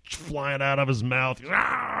gum flying out of his mouth.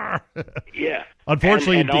 Yeah.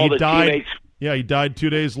 Unfortunately, and he died. Teammates... Yeah, he died 2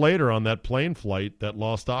 days later on that plane flight that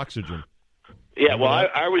lost oxygen. Yeah, well,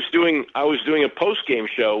 I was doing a post game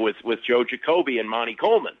show with Joe Jacoby and Monty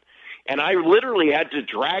Coleman, and I literally had to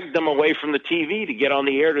drag them away from the TV to get on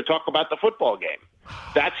the air to talk about the football game.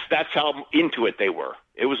 That's how into it they were.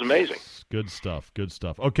 It was amazing. Good stuff.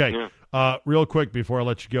 Okay, real quick before I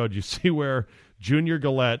let you go, did you see where Junior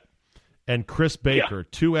Gillette and Chris Baker,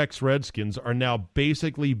 2 ex-Redskins, are now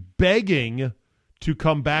basically begging to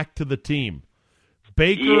come back to the team?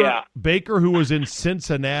 Baker, who was in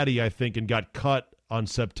Cincinnati, I think, and got cut on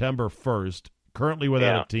September 1st, currently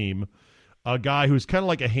without a team. A guy who's kind of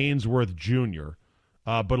like a Hainsworth Jr.,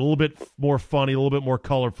 but a little bit more funny, a little bit more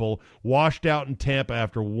colorful, washed out in Tampa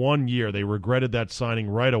after 1 year. They regretted that signing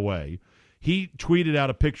right away. He tweeted out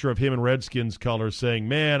a picture of him in Redskins colors saying,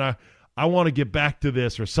 man, I want to get back to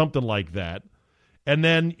this or something like that. And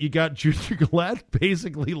then you got Junior Gillette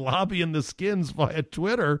basically lobbying the Skins via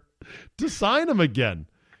Twitter to sign him again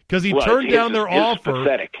because he turned down their offer.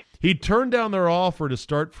 Pathetic. He turned down their offer to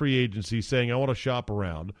start free agency, saying, I want to shop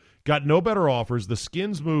around. Got no better offers. The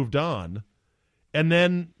Skins moved on, and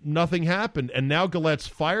then nothing happened. And now Gillette's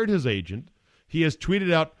fired his agent. He has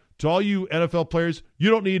tweeted out to all you NFL players,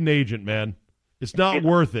 you don't need an agent, man. It's not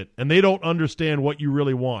worth it, and they don't understand what you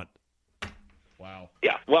really want. Wow.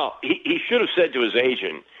 Yeah, well, he should have said to his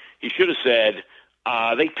agent, he should have said,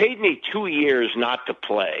 they paid me 2 years not to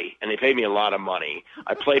play, and they paid me a lot of money.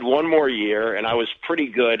 I played 1 more year, and I was pretty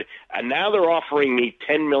good, and now they're offering me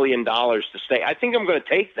 $10 million to stay. I think I'm going to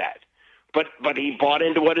take that. But he bought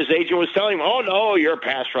into what his agent was telling him. Oh, no, you're a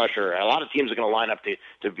pass rusher. A lot of teams are going to line up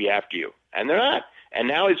to be after you, and they're not. And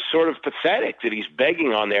now it's sort of pathetic that he's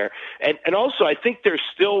begging on there. And also, I think there's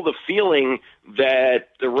still the feeling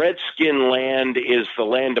that the Redskin land is the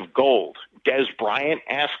land of gold. Des Bryant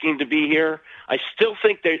asking to be here. I still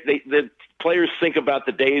think the players think about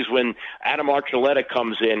the days when Adam Archuleta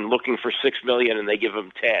comes in looking for $6 million and they give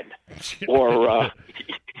him 10. Or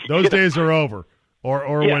those days are over.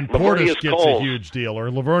 Or when Portis gets a huge deal, or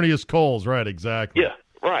Lavernius Coles, right? Exactly. Yeah.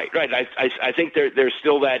 Right. I think there's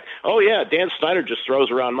still that, oh, yeah, Dan Snyder just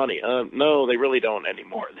throws around money. No, they really don't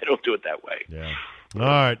anymore. They don't do it that way. Yeah. All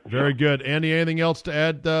right. Very good. Andy, anything else to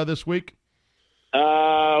add this week?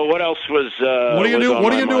 What else was What are you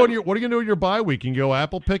going to do on your bye week? You can go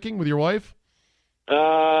apple picking with your wife?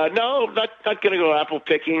 No, not going to go apple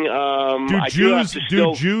picking.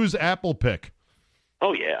 Do Jews apple pick?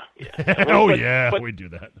 Oh yeah. We do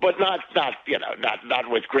that. But not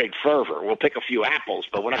with great fervor. We'll pick a few apples,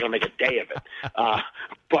 but we're not going to make a day of it.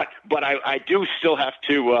 But I do still have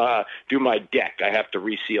to do my deck. I have to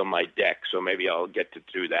reseal my deck, so maybe I'll get to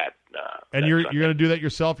do that. And you're going to do that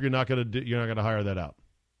yourself? You're not going to hire that out?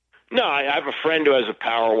 No, I have a friend who has a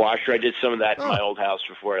power washer. I did some of that in my old house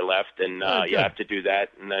before I left, and you have to do that,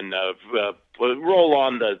 and then roll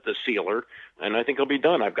on the sealer, and I think I'll be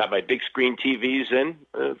done. I've got my big screen TVs in.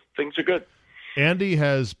 Things are good. Andy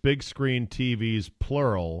has big screen TVs,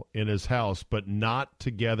 plural, in his house, but not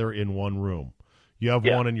together in one room. You have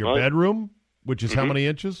one in your bedroom, which is how many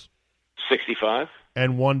inches? 65.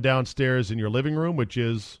 And one downstairs in your living room, which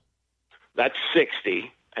is? That's 60,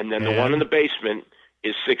 and then the one in the basement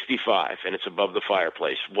is 65, and it's above the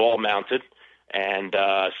fireplace, wall mounted, and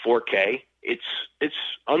 4K. It's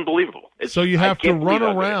unbelievable. So you have to run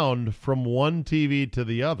around from one TV to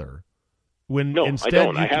the other. Instead I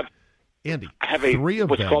don't. I have three of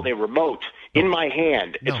what's them. Called a remote in my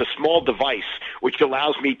hand. No. It's a small device which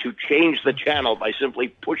allows me to change the channel by simply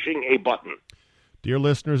pushing a button. Dear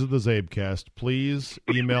listeners of the Zabecast, please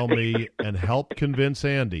email me and help convince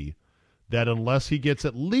Andy that unless he gets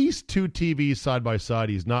at least two TVs side by side,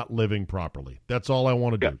 he's not living properly. That's all I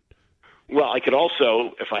want to do. Well, I could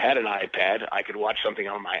also, if I had an iPad, I could watch something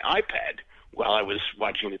on my iPad while I was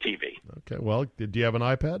watching the TV. Okay, well, do you have an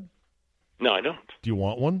iPad? No, I don't. Do you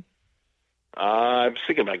want one? I'm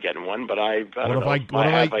thinking about getting one, but I don't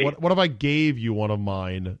know. What if I gave you one of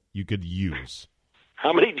mine you could use?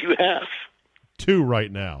 How many do you have? 2 right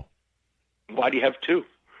now. Why do you have 2?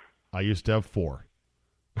 I used to have 4.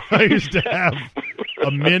 I used to have a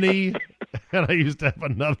mini, and I used to have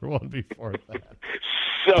another one before that.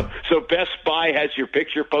 So Best Buy has your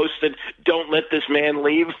picture posted, "Don't let this man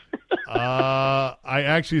leave"? I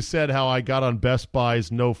actually said how I got on Best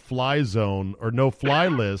Buy's no-fly zone or no-fly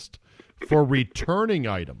list for returning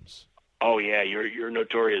items. Oh, yeah, you're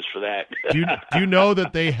notorious for that. Do you know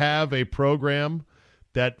that they have a program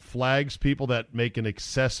that flags people that make an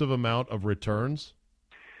excessive amount of returns?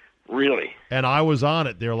 Really? And I was on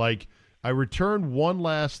it. They're like, I returned one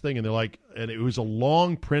last thing, and they're like, and it was a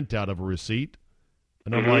long printout of a receipt.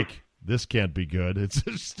 And I'm like, this can't be good. It's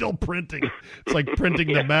still printing. It's like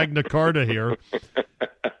printing the Magna Carta here.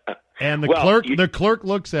 And the clerk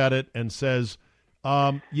looks at it and says,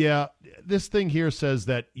 this thing here says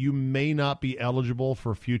that you may not be eligible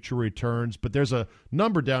for future returns, but there's a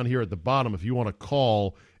number down here at the bottom if you want to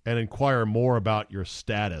call and inquire more about your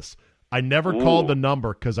status. I never called the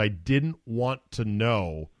number because I didn't want to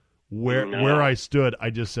know where I stood. I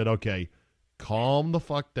just said, okay, calm the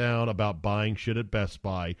fuck down about buying shit at Best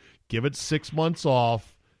Buy. Give it 6 months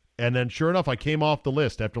off. And then sure enough, I came off the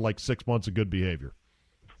list after like 6 months of good behavior.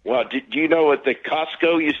 Well, do you know what the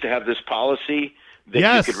Costco used to have this policy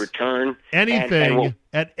that you could return anything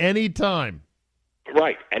at any time?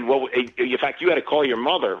 Right. And in fact, you had to call your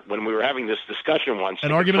mother when we were having this discussion once.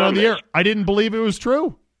 An argument on the air. I didn't believe it was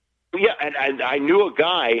true. Yeah, and I knew a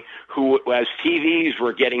guy who, as TVs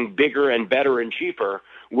were getting bigger and better and cheaper,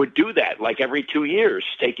 would do that. Like every 2 years,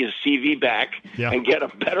 take his TV back and get a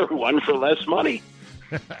better one for less money.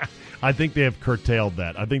 I think they have curtailed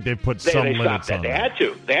that. I think they've put some limits on it. They had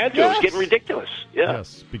to. Yes. It was getting ridiculous. Yeah.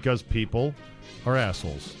 Yes, because people are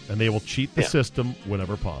assholes, and they will cheat the system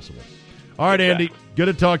whenever possible. All right, Andy, good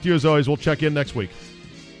to talk to you as always. We'll check in next week.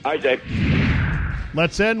 All right, Dave.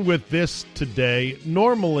 Let's end with this today.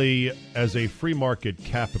 Normally, as a free market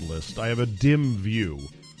capitalist, I have a dim view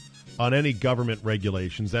on any government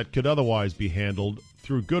regulations that could otherwise be handled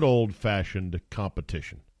through good old-fashioned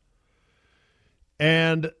competition.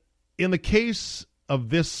 And in the case of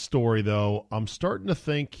this story, though, I'm starting to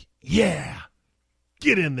think,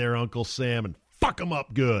 get in there, Uncle Sam, and fuck them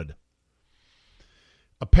up good.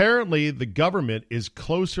 Apparently, the government is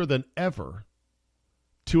closer than ever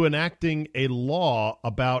to enacting a law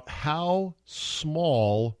about how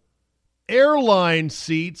small airline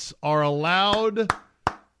seats are allowed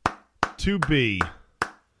to be.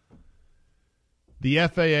 The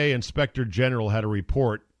FAA Inspector General had a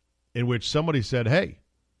report in which somebody said, hey,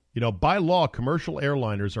 by law, commercial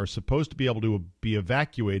airliners are supposed to be able to be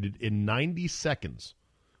evacuated in 90 seconds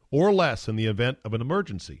or less in the event of an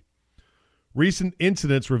emergency. Recent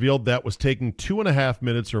incidents revealed that was taking 2.5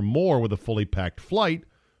 minutes or more with a fully packed flight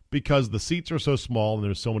because the seats are so small and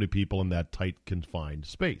there's so many people in that tight, confined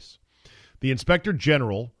space. The Inspector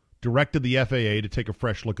General directed the FAA to take a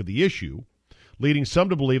fresh look at the issue, leading some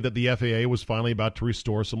to believe that the FAA was finally about to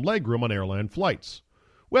restore some legroom on airline flights.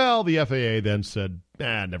 Well, the FAA then said,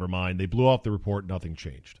 never mind. They blew off the report. Nothing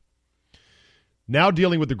changed. Now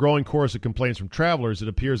dealing with the growing chorus of complaints from travelers, it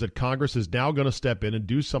appears that Congress is now going to step in and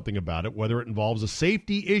do something about it, whether it involves a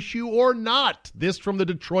safety issue or not. This from the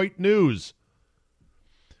Detroit News.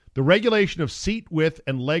 The regulation of seat width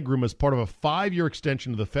and legroom is part of a 5-year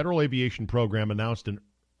extension of the federal aviation program announced in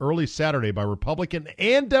early Saturday by Republican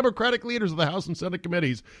and Democratic leaders of the House and Senate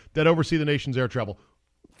committees that oversee the nation's air travel.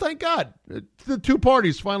 Thank God. The two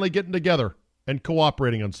parties finally getting together and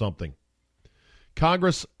cooperating on something.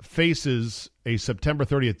 Congress faces a September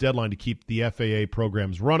 30th deadline to keep the FAA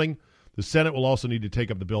programs running. The Senate will also need to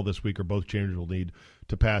take up the bill this week, or both chambers will need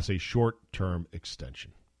to pass a short-term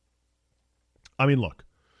extension. I mean, look,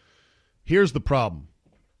 here's the problem.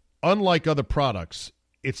 Unlike other products,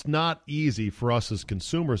 it's not easy for us as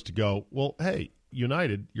consumers to go, well, hey,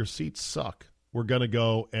 United, your seats suck. We're going to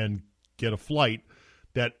go and get a flight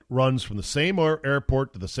that runs from the same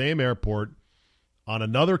airport to the same airport on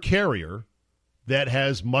another carrier that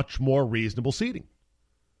has much more reasonable seating.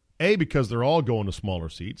 A, because they're all going to smaller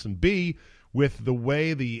seats, and B, with the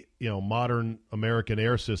way the modern American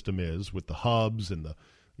air system is, with the hubs and the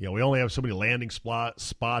we only have so many landing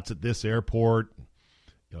spots at this airport.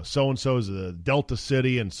 So-and-so's a Delta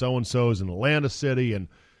City and so-and-so's in Atlanta City.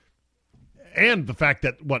 And the fact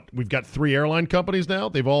that, we've got 3 airline companies now.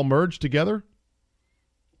 They've all merged together.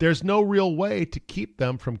 There's no real way to keep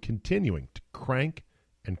them from continuing to crank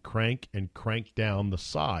and crank and crank down the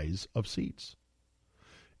size of seats.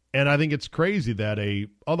 And I think it's crazy that a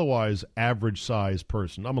otherwise average size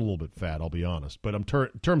person, I'm a little bit fat, I'll be honest, but in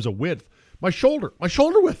terms of width, my shoulder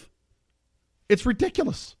width, it's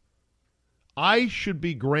ridiculous. I should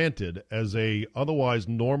be granted, as a otherwise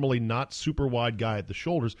normally not super wide guy at the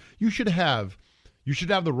shoulders, you should have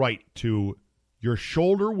the right to your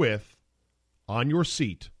shoulder width on your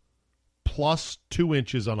seat plus 2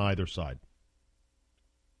 inches on either side.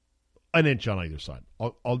 An inch on either side.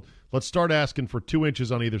 Let's start asking for 2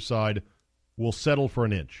 inches on either side. We'll settle for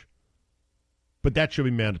an inch. But that should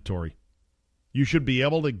be mandatory. You should be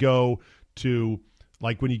able to go to,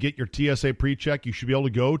 like when you get your TSA pre-check, you should be able to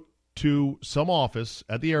go to some office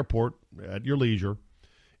at the airport at your leisure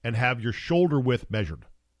and have your shoulder width measured.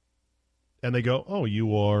 And they go, oh,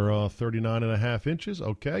 you are 39 and a half inches?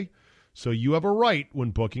 Okay. So you have a right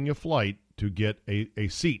when booking a flight to get a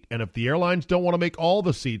seat. And if the airlines don't want to make all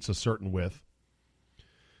the seats a certain width,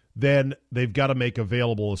 then they've got to make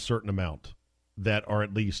available a certain amount that are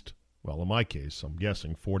at least, well, in my case, I'm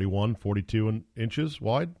guessing 41, 42 inches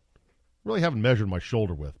wide. Really haven't measured my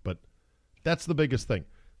shoulder width, but that's the biggest thing.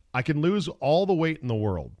 I can lose all the weight in the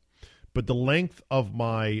world, but the length of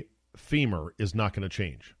my femur is not going to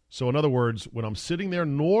change. So in other words, when I'm sitting there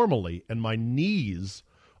normally and my knees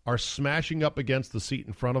are smashing up against the seat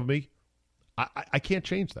in front of me, I can't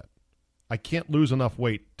change that. I can't lose enough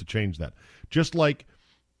weight to change that. Just like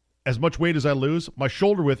as much weight as I lose, my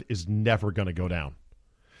shoulder width is never going to go down.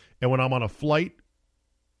 And when I'm on a flight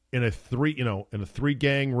in a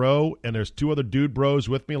 3-gang row and there's 2 other dude bros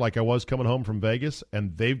with me, like I was coming home from Vegas,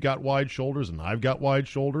 and they've got wide shoulders and I've got wide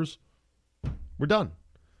shoulders, we're done.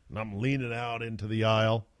 And I'm leaning out into the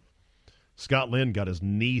aisle. Scott Lynn got his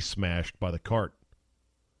knee smashed by the cart.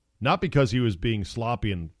 Not because he was being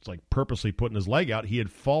sloppy and purposely putting his leg out. He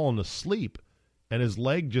had fallen asleep, and his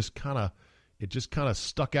leg just kind of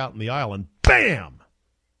stuck out in the aisle, and bam!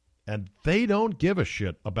 And they don't give a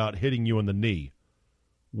shit about hitting you in the knee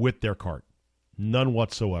with their cart. None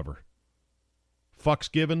whatsoever.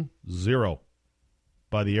 Fucks given, 0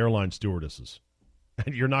 by the airline stewardesses.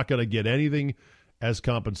 And you're not going to get anything as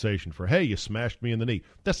compensation for, hey, you smashed me in the knee.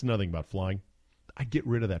 That's another thing about flying. I get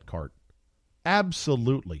rid of that cart.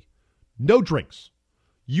 Absolutely. No drinks.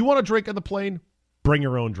 You want a drink on the plane? Bring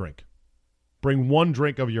your own drink. Bring 1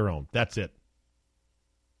 drink of your own. That's it.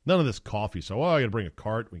 None of this coffee. So, I got to bring a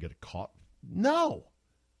cart. We get a cart. No.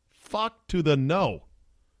 Fuck to the no.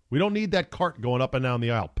 We don't need that cart going up and down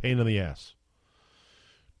the aisle. Pain in the ass.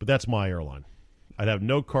 But that's my airline. I'd have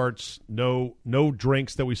no carts, no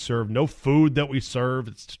drinks that we serve, no food that we serve.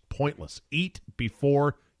 It's pointless. Eat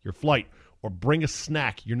before your flight or bring a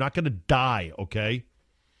snack. You're not going to die, okay?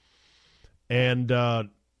 And no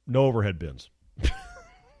overhead bins.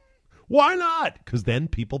 Why not? Because then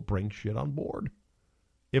people bring shit on board.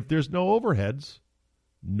 If there's no overheads,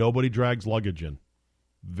 nobody drags luggage in.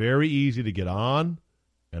 Very easy to get on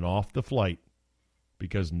and off the flight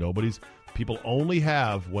because people only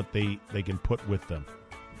have what they can put with them.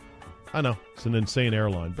 I know, it's an insane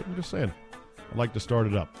airline, but I'm just saying, I'd like to start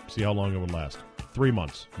it up, see how long it would last. 3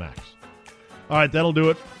 months, max. All right, that'll do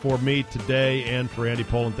it for me today and for Andy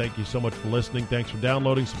Pollin. Thank you so much for listening. Thanks for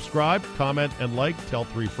downloading. Subscribe, comment, and like. Tell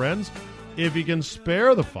 3 friends. If you can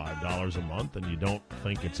spare the $5 a month and you don't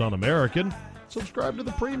think it's un-American, subscribe to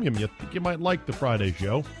the premium. You think you might like the Friday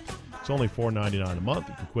show. It's only $4.99 a month.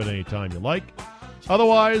 You can quit anytime you like.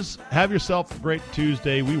 Otherwise, have yourself a great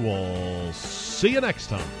Tuesday. We will see you next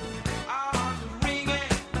time.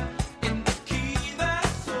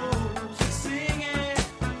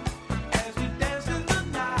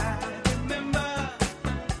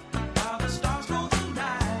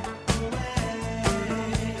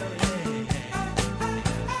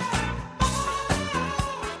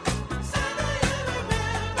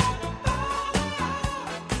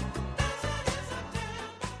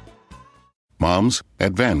 Moms,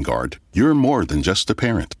 at Vanguard, you're more than just a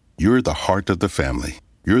parent. You're the heart of the family.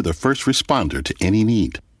 You're the first responder to any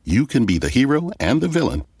need. You can be the hero and the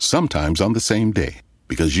villain, sometimes on the same day,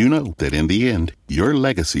 because you know that in the end, your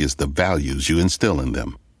legacy is the values you instill in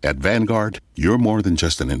them. At Vanguard, you're more than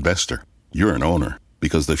just an investor. You're an owner,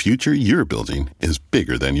 because the future you're building is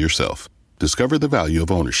bigger than yourself. Discover the value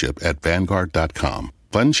of ownership at Vanguard.com.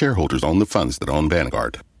 Fund shareholders own the funds that own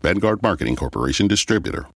Vanguard. Vanguard Marketing Corporation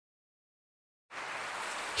Distributor.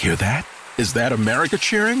 Hear that? Is that America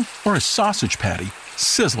cheering or a sausage patty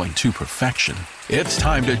sizzling to perfection? It's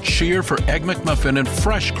time to cheer for Egg McMuffin and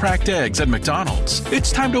fresh cracked eggs at McDonald's.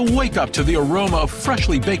 It's time to wake up to the aroma of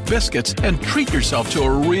freshly baked biscuits and treat yourself to a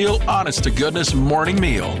real honest-to-goodness morning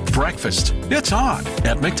meal. Breakfast, it's on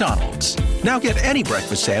at McDonald's. Now get any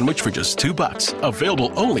breakfast sandwich for just $2.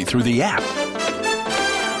 Available only through the app.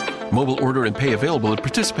 Mobile order and pay available at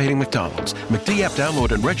participating McDonald's. McD app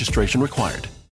download and registration required.